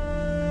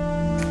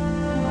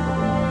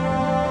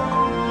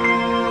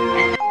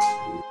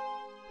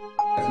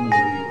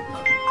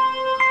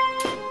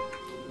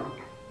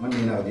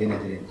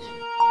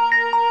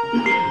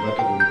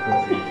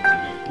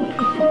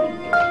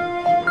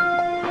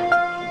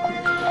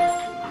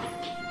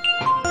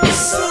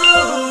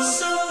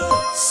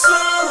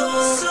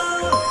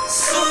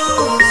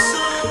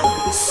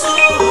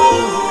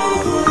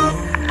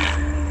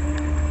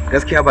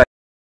 Gaskiya ba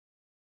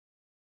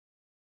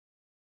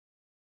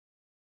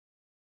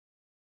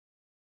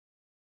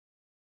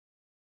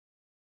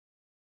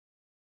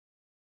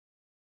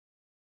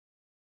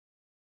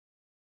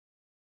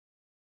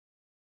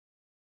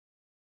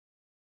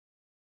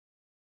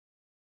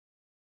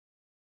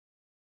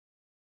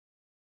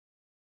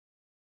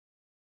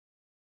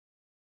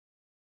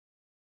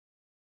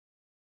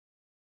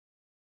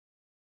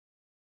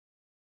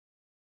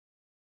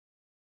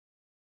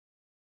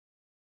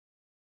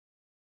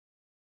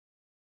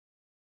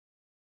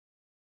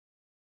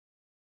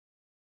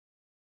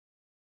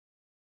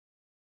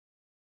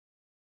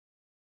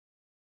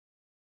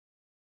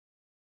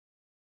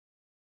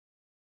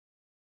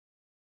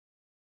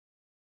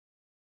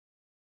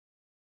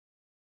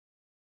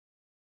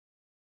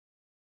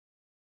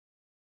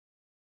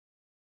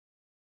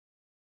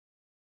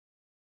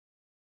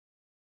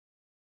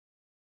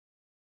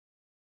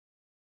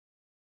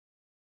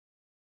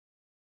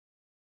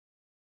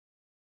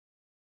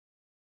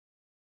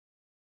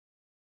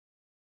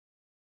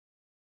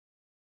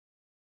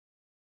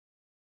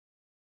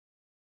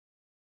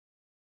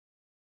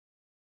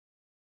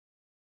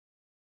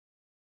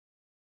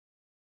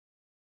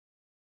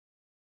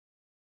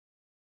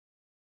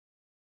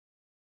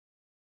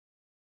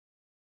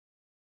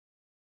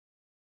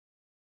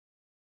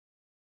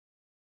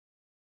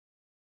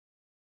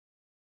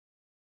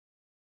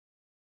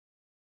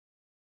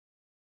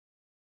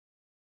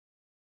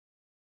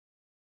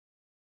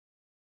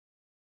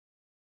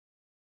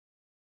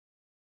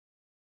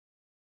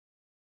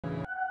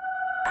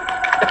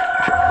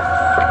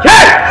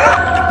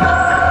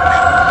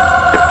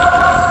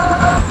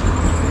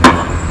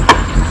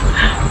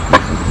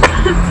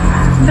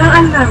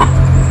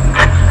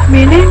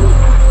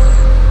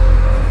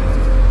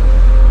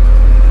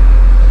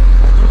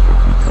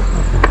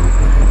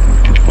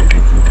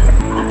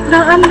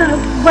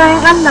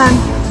Bayan Allah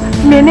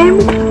mene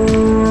mu?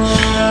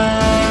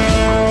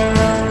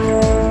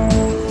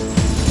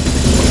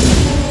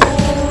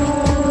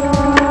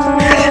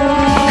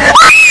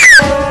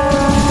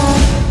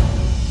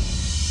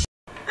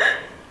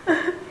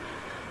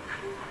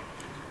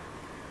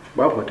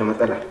 Babu wata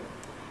matsala.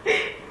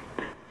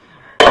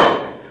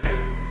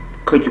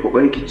 Kai ki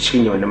kokari ki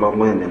cinye wannan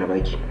magungunan da na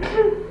baki.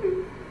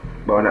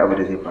 Ba wani abu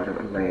da zai faru,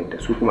 Allah ya yarda.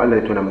 Su kuma Allah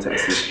ya tona masa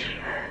asiri.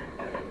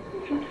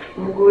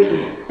 Mun gode.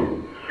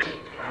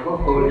 Ba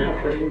ko wani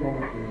hakuri ne.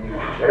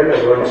 Bari na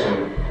zuwa san.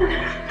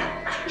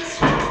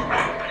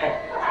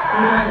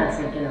 Ina na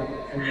san kina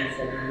san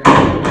sallah.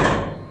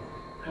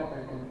 Ka ba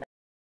da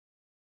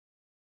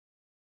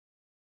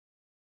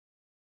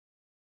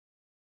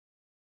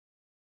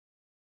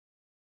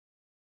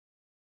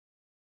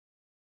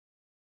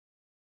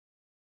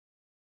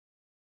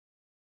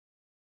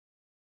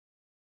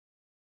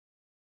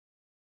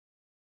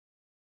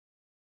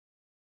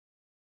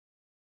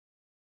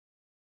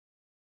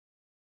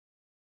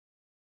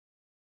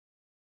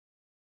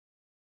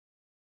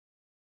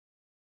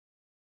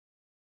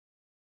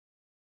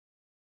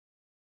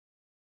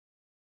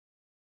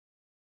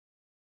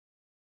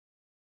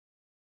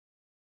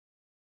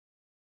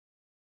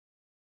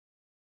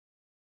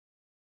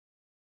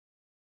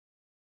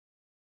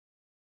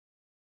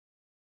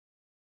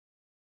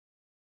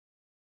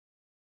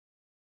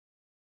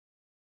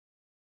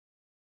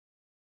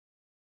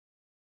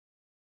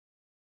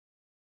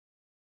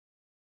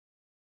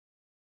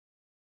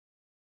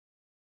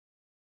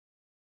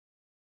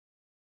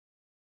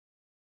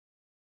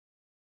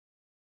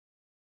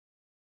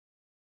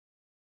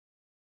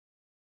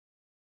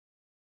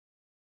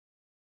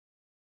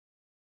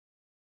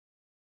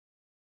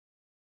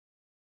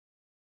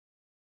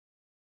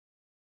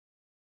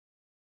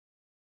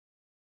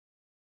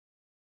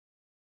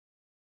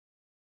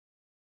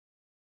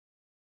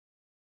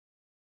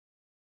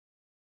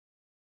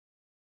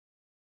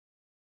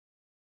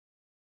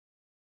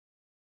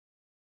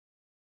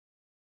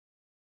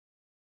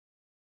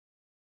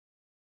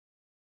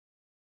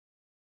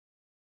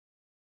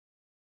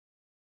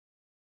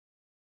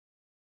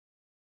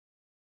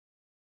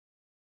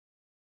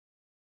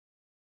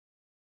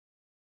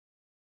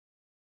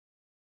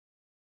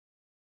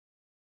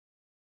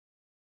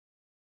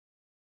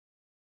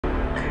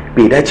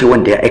bai dace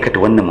wanda ya aikata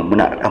wannan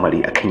mummunan al'amari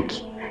a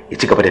kanki ya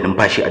ci gaba da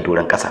numfashi a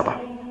doron ƙasa ba.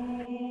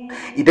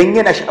 Idan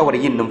yana sha'awar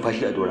yin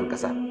numfashi a doron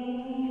ƙasa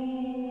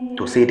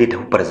to sai dai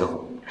tafi barzahu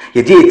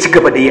ya je ya ci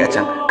gaba da yi a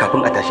can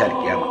kafin a tashi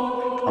alkiyama.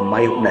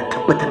 Amma yau ina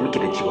tabbatar miki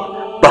da cewa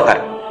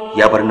Bahar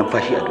ya bar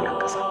numfashi a doron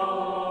ƙasa.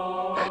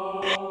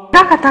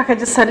 Taka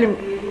ji Salim.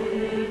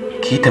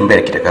 Ki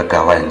tambayar ki da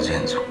gaggawa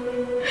yanzu.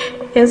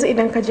 Yanzu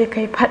idan ka je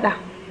kai fada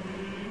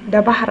da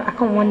Bahar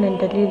akan wannan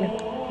dalilin,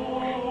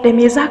 da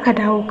me za ka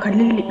dawo ka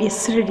lullube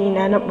sirri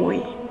na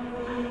ɓoye?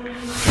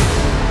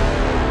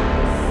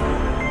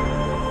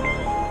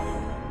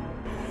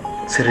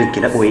 Sirrinki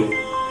na ɓoye?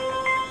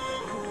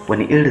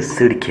 Wani irin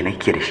sirri ke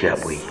nake da shi a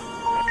ɓoye?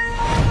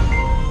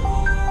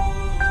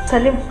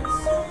 Salim,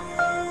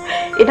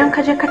 idan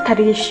ka je ka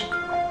tare shi,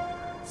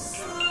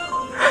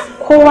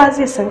 kowa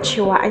zai san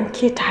cewa an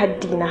keta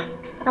haddina,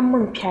 an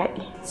min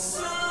fyaɗe.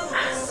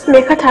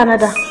 Me ka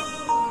tanada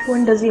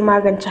wanda zai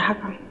magance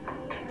hakan?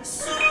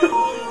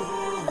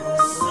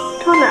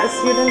 Tona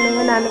asirin nan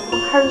yana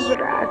nufin har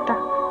zuri'ata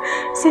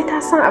sai ta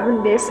san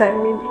abin da ya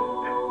same ni.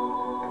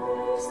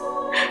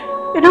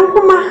 Idan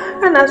kuma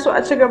ana so a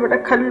ci gaba da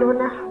kallo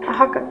na a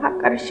hakan a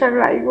ƙarshen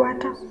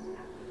rayuwata,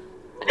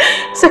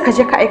 sai ka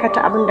je ka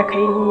aikata abin da ka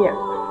yi niyya.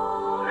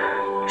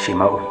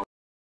 Shema'u,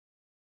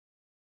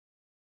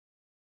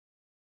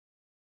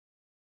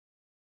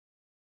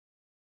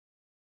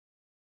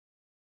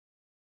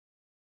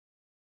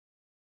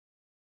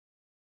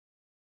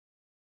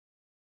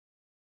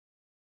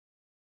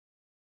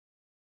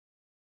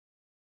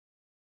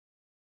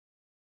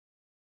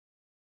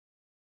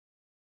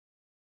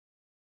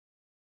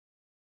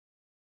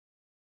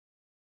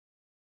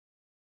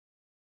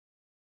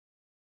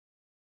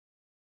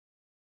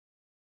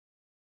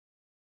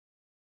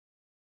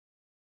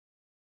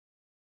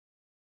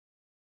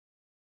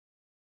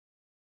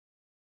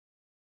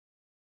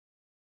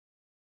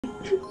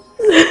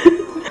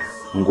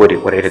 mun gode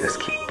kwarai da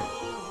gaske.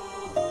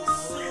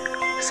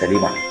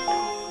 Salima,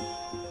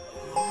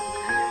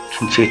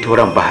 kin ceto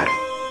ran Bahar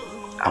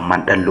amma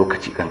dan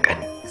lokaci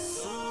kankani.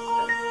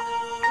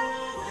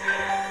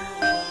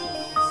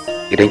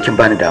 Idan kin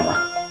bani dama,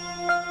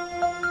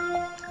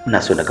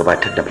 ina so na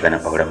gabatar da maganar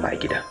auren mu a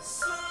gida.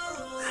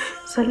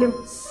 Salim,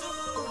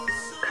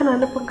 kana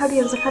nufin har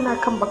yanzu kana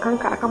kan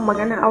bakanka akan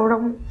maganar auren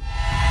mu?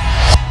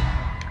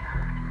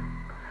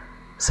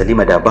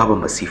 Salima, da babu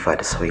masifa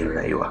da sauyin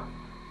rayuwa,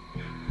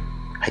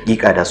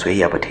 hakika da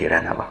soyayya ba ta yi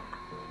rana ba.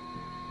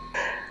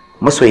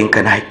 Masoyinka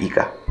na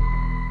hakika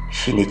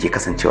shine ke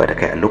kasancewa da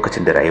kai a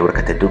lokacin da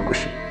rayuwarka ta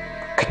durkushe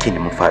kake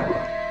neman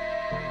faduwa.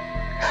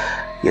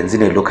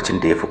 Yanzu ne lokacin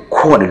da yafi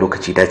kowane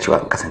lokaci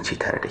dacewa in kasance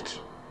tare da ki.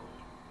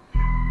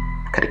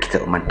 Kada ki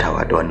taɓa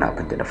mantawa da wannan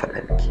abin da na faɗa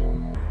miki.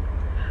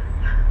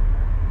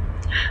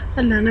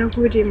 Allah na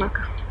gode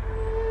maka.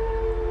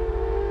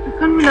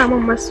 Ka nuna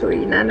min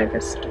masoyina na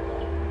gaske.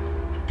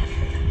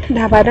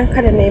 Da ba don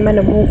kada na yi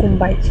mana mugun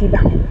baki ba,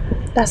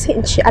 da sai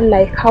in ce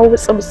Allah ya kawo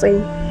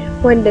tsautsayi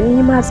wanda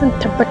ni ma zan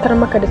tabbatar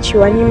maka da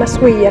cewa ni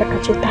masoyiyarka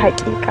ce ta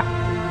haƙiƙa.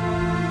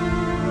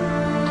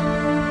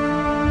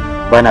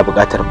 Bana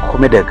buƙatar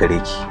komai daga gare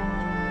ki.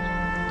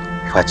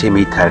 Face mu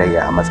yi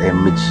tarayya a matsayin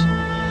miji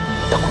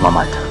da kuma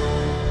mata.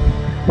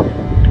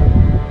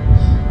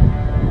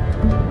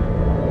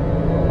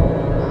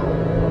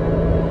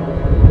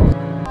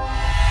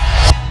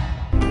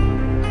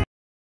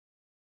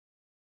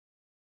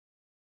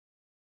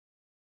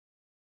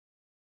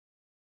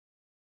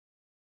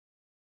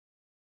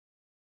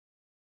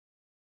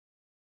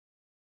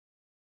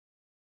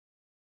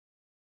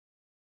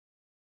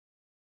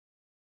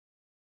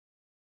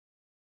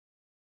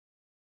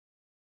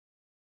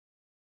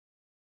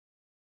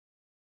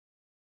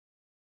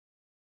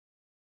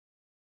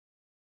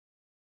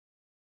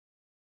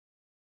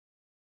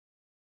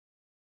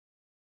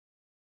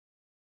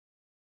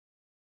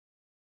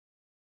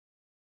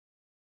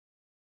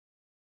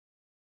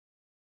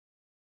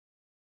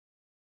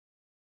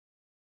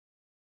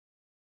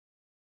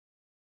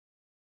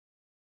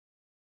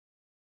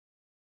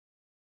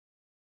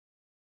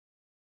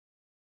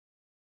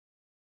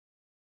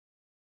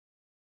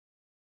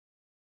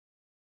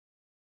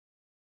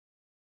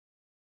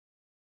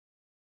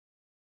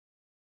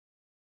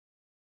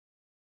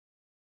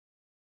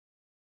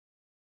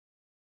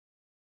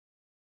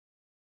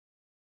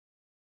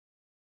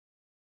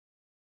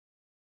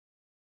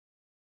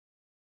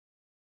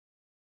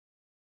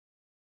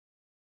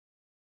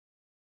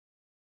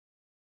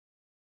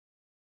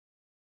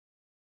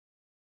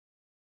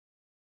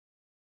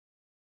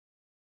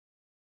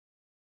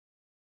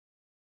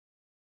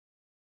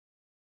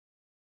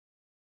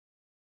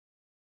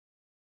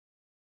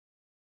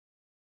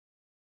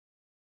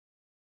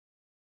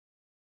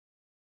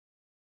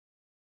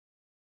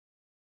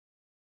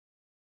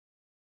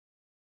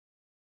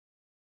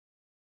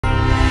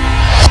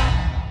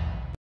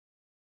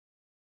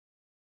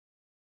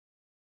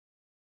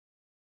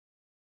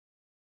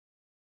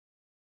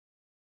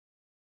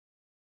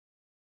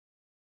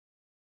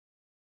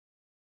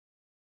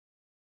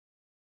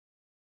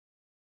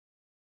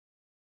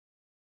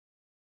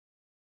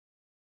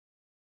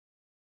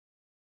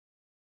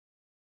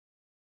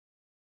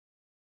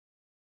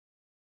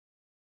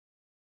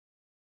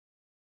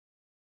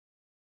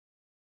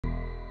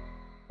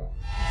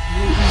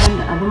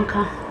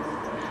 Abinka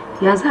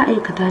ya za a yi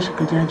ka tashi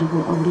ka jajibo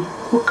aure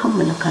ko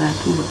kammala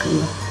karatu ba kai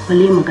ba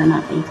bale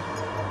magana aiki.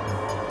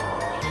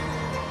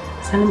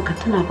 Sanin ka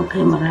tuna fa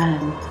kai maraya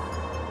ne,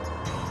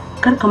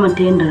 kar ka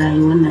manta yadda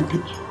rayuwar nan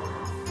take.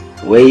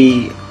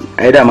 Wai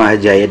ai da ma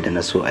Hajiya yadda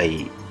na so a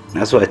yi,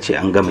 na so a ce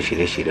an gama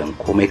shirye-shiryen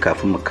komai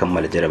kafin mu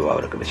kammala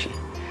jarabawar ƙarshe.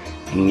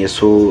 In ya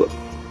so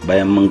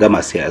bayan mun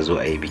gama sai a zo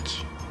a yi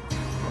biki.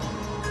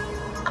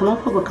 Kamar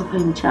fa baka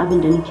fahimci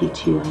abin da nake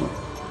cewa ba.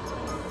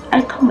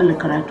 Ai kammala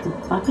karatu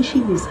ba fa shi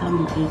ne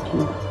samun aiki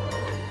ba.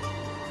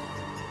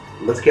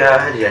 Gaskiya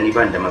Hajiya ni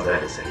ban da matsala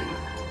da Salima.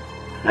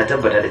 Na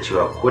tabbata da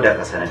cewa ko da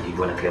ƙasa na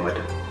dibo na kai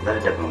mata za ta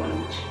dafa wani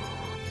miji.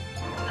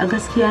 A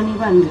gaskiya ni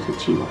ba ni da ta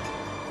cewa.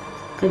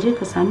 Ka je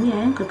ka sami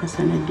yayanka ka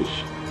sanar da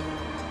shi.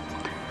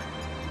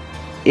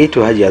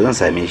 To Hajiya zan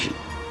same shi.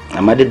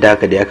 Amma duk da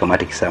haka da ya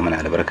kamata ki sa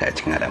mana albarka a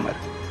cikin al'amari.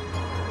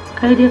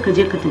 Kai dai ka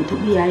je ka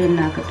tuntubi yayan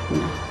naka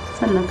tukuna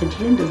sannan ka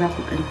ji yadda za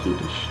ku karke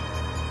da shi.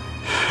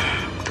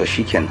 To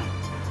shikenan.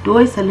 To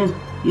wai Salim,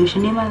 yaushe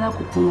ne ma za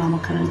ku koma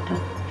makaranta?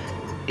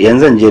 Yanzu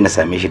zan je na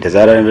same shi da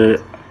zarar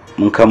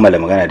mun kammala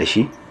magana da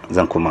shi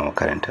zan koma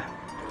makaranta.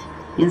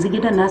 Yanzu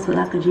gidan nasu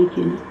za ka je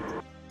kenan?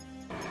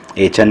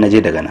 Can na je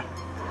daga nan.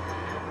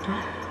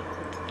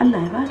 Allah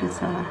ya bada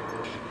sa'a.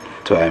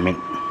 To amin.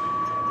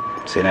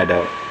 Sai na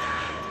dawo.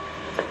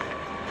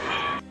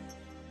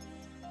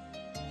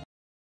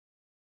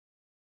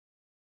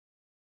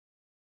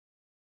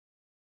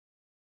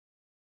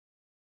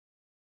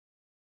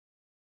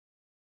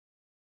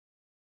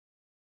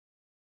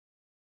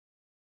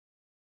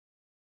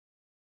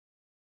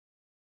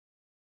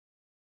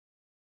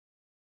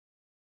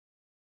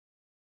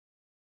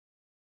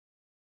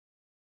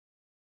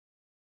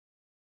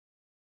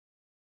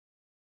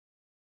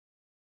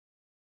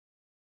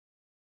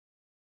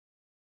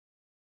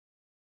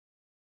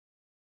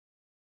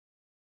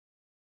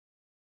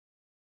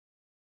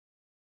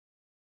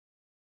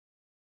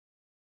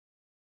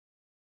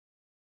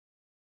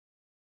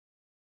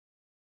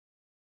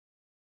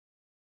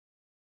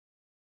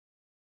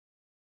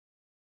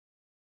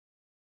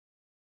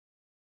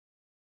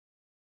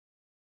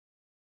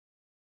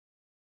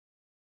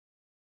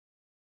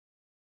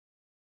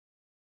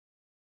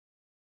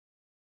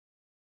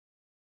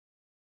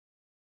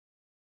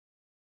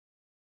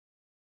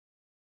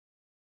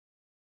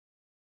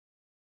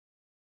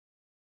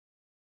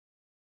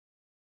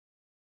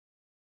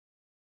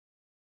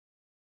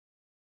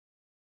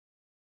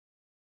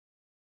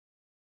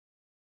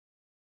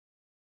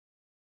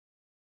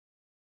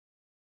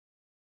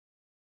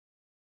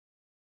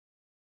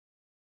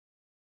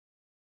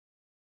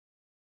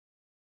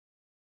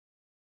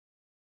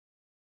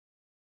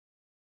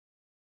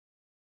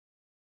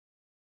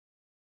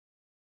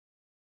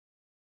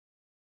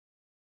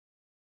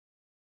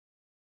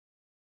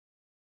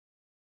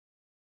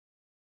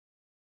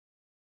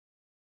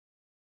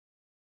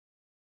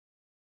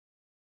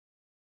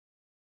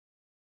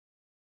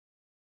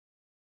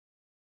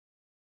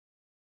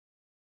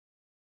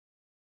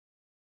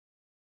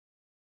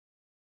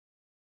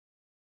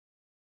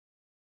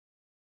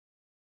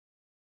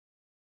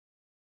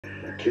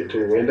 ke to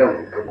wai da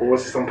akwai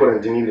wasu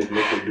samfuran jini da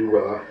nake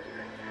dubawa.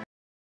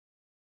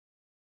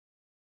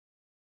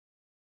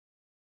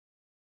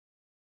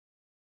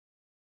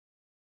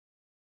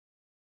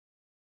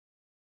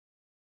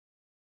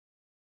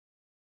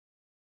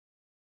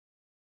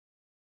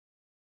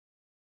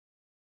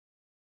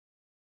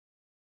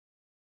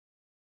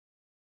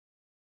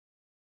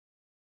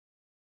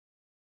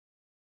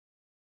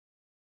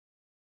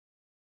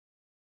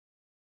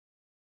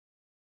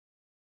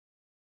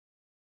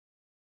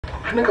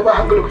 Hannun ka ba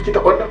hankali kuke ta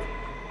wannan?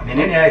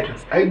 Menene ya yi?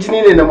 Ai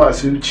jini ne na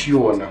masu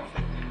ciwo wannan.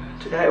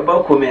 To ya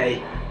ba komai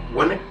ai.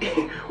 Wannan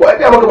wa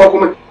ga maka ba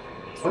komai.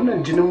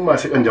 Wannan jinin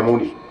masu kanjamau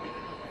ne.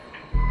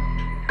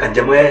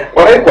 Kanjamau ya?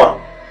 Kwarai kwa.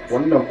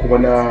 Wannan kuma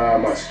na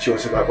masu ciwon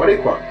suga kwarai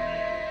kwa.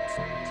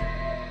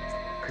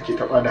 Kake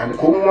taba da hannu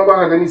ko kuma ba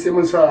ka gani sai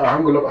mun sa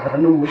hankali a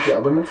hannun muke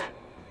abin nan?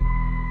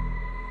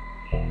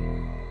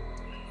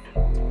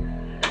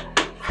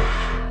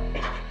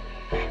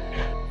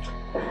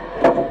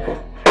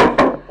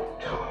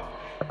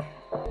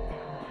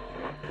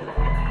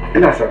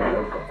 Ina son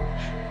ɗauka.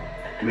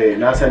 Me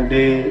na san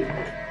dai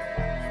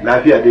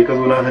lafiya dai ka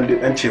zo na san dai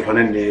ɗan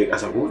cefanen ne ya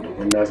ƙasa ko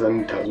domin na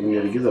san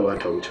tatsuniyar gizo ba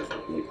ta wuce ta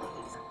kuɗi.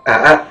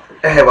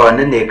 A'a, ba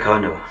wannan ne ya kawo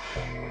ni ba.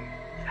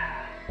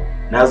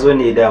 Na zo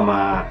ne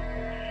dama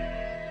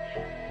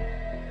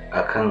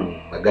akan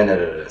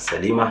maganar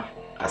Salima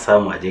a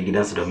samu aje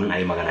gidansu domin a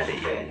yi magana da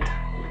iyayenta.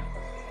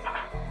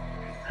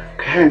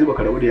 Kai yanzu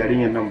baka rabu da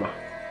yarinyar nan ba.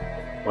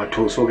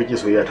 Wato so kake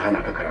soyayya ta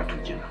hana ka karatu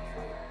kenan.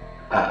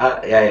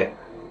 A'a, yaya.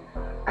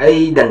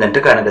 Ai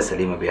dangantaka na da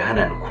Salima bai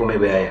hana ni komai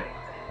ba yaya.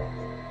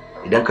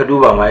 Idan ka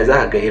duba ma za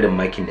ka ga irin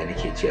makin da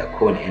nake ci a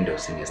kowane end of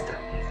semester.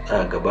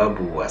 Za ka ga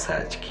babu wasa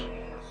a ciki.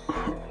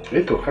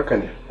 To haka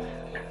ne.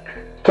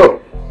 To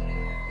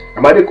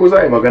amma dai ko za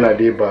a yi magana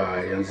dai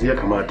ba yanzu ya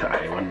kamata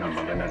a yi wannan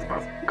maganar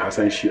ba. Ka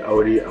san shi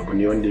aure abu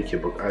ne wanda yake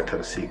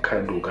buƙatar sai ka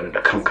dogara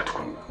da kanka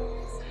tukunna.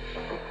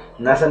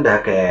 Na san da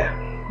haka yaya.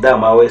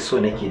 Dama wai so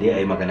nake dai a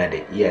yi magana da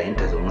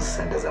iyayenta domin su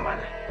san da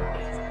zamana.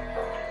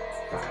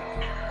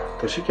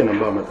 To shikenan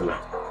ba matsala.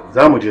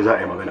 Za mu je za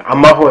a yi magana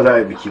amma fa ba za a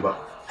yi biki ba.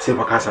 Sai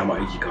fa ka samu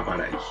aiki ka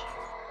fara aiki.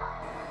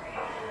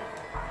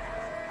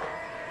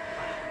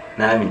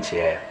 Na amince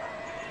yaya.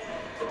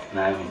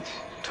 Na amince.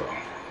 To.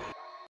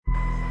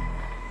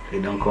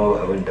 Idan kuma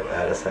abin da ba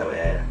ya rasa ba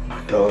yaya.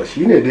 To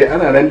shine dai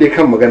ana nan dai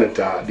kan magana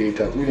ta dai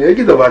ta tsune ya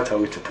gizo ba ta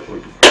wuce ta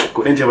koyi.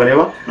 Kudin ce ba ne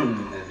ba?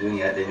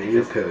 Duniya da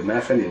ne.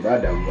 Na sani ba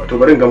damuwa. To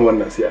bari in gama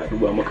wannan sai a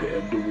duba maka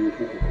 3,000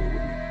 ko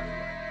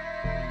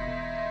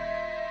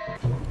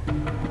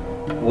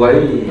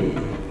Wai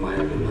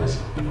mahaifin nasa?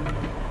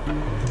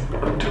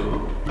 Wato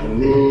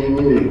ni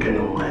ne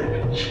kanin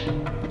mahaifin shi.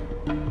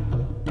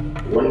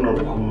 Wannan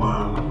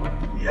kuma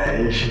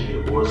yayan shi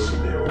ne wasu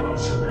da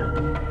yawansu ne.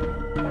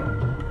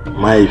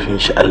 Mahaifin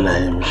shi Allah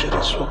ya mishi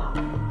rasuwa.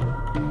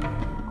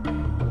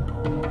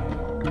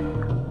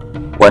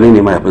 Wani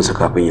ne mahaifinsa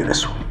kafin ya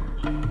rasu?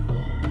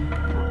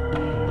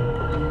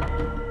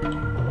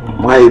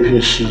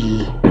 Mahaifin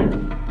shi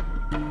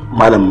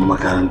malamin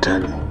makaranta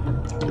ne.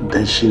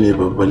 Dan shi ne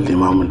babban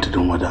limamin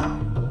tudun wada.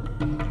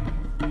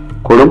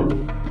 Kurum?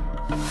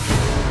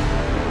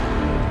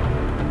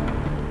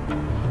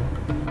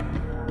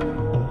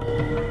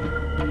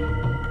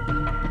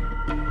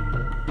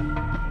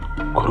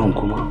 Kurum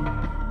kuma?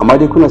 Amma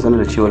dai kuna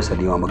sanar da cewar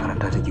Salima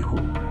makaranta take ko?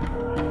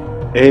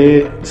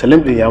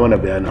 Salim din ya mana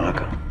bayanin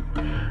haka.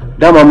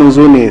 Dama mun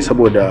zo ne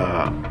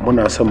saboda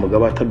muna son mu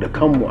gabatar da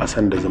kanmu a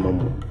san da zaman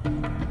mu.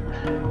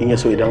 In ya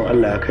so idan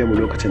Allah ya kai mu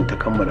lokacin ta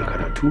kammala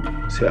karatu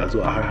sai a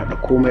zo a harhaɗa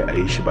komai a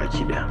yi shi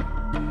baki daya.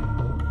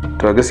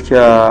 To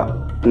gaskiya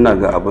ina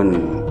ga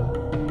abin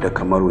da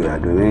kamar wuya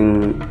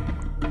domin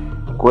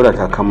ko da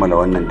ta kammala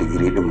wannan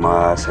digiri din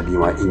ma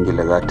Salima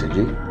Ingila za ta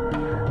je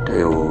ta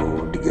yau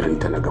digirin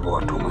ta na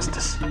gaba wato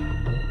masters.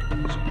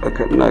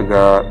 Haka ina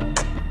ga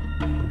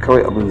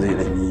kawai abin zai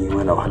danyi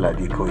mana wahala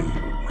dai kawai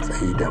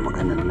matsayi da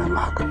maganar nan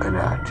haka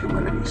kada ce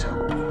mana nisa.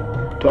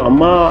 To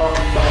amma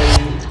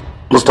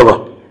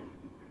Mustapha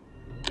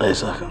ai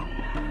saka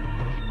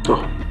to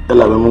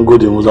Allah bai mun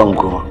gode mu za mu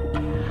koma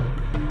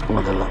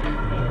madalla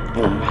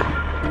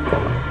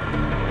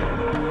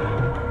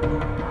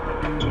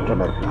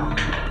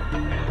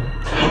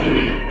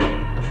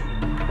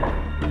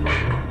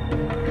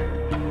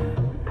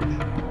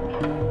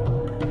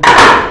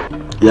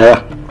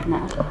ya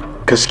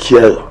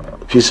gaskiya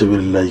fi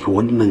sabilillahi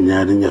wannan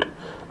yarinyar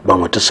ba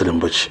mata Salim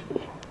bace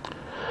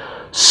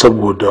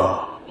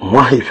saboda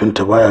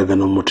mahaifinta baya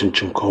ganin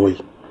mutuncin komai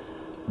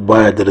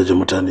baya daraja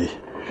mutane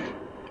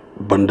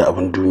banda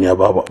abin duniya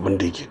babu abin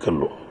da yake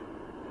kallo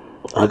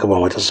haka ba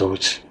mata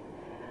sauci.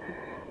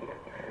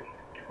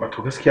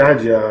 Wato gaskiya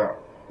Hajiya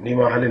ni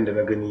ma halin da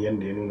na gani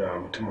yanda ya nuna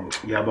mutumin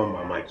ya ban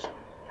mamaki.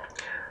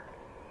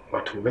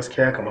 Wato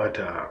gaskiya ya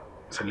kamata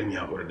Salim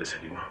ya haƙura da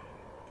Salima.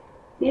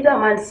 Ni da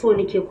ma so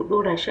nake ku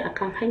dora shi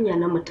akan hanya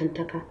na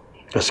mutuntaka.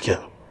 Gaskiya.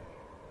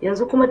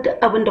 Yanzu kuma duk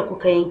abin da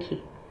kuka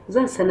yanke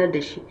zan sanar da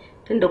shi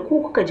tunda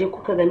ku kuka je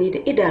kuka gani da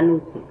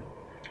idanunku.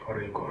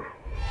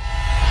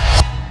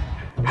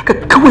 Haka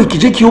kawai ki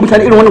je ki yi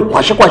mutane irin wannan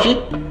kwashe-kwashe?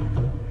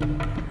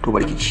 to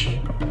barki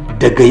ci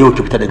daga yau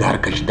ki fita daga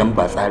harkar shi dan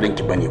ba tsarin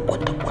ki bane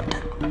kwata-kwata.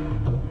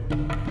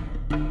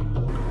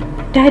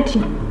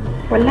 Daddy,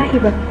 wallahi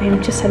ba ka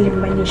fahimci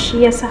Salim bane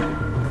shi yasa.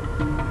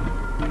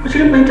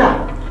 Mushirin binta.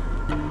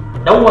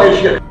 Dan waye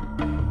shi?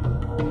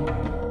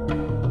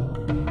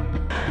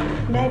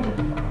 Daddy,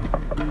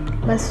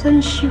 ban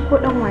san shi ko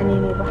dan wane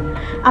ne ba,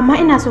 amma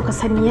ina so ka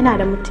sani yana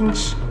da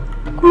mutunci.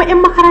 Kuma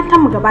 'yan makarantar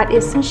mu gaba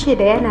ɗaya sun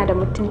shaida yana da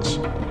mutunci.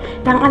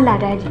 Dan Allah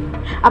Daddy,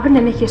 abin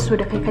da nake so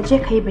da kai ka je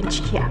ka yi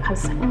bincike a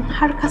kansa. In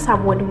har ka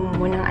samu wani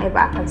mummunan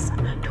aiba a kansa,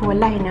 to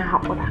wallahi na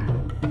haƙura.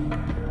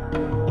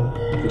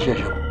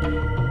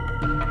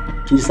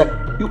 Kin sa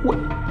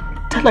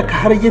talaka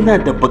har yana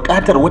da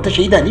buƙatar wata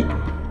shaida ne?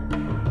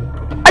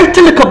 Ai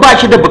talaka ba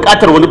shi da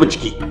buƙatar wani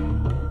bincike.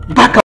 Baka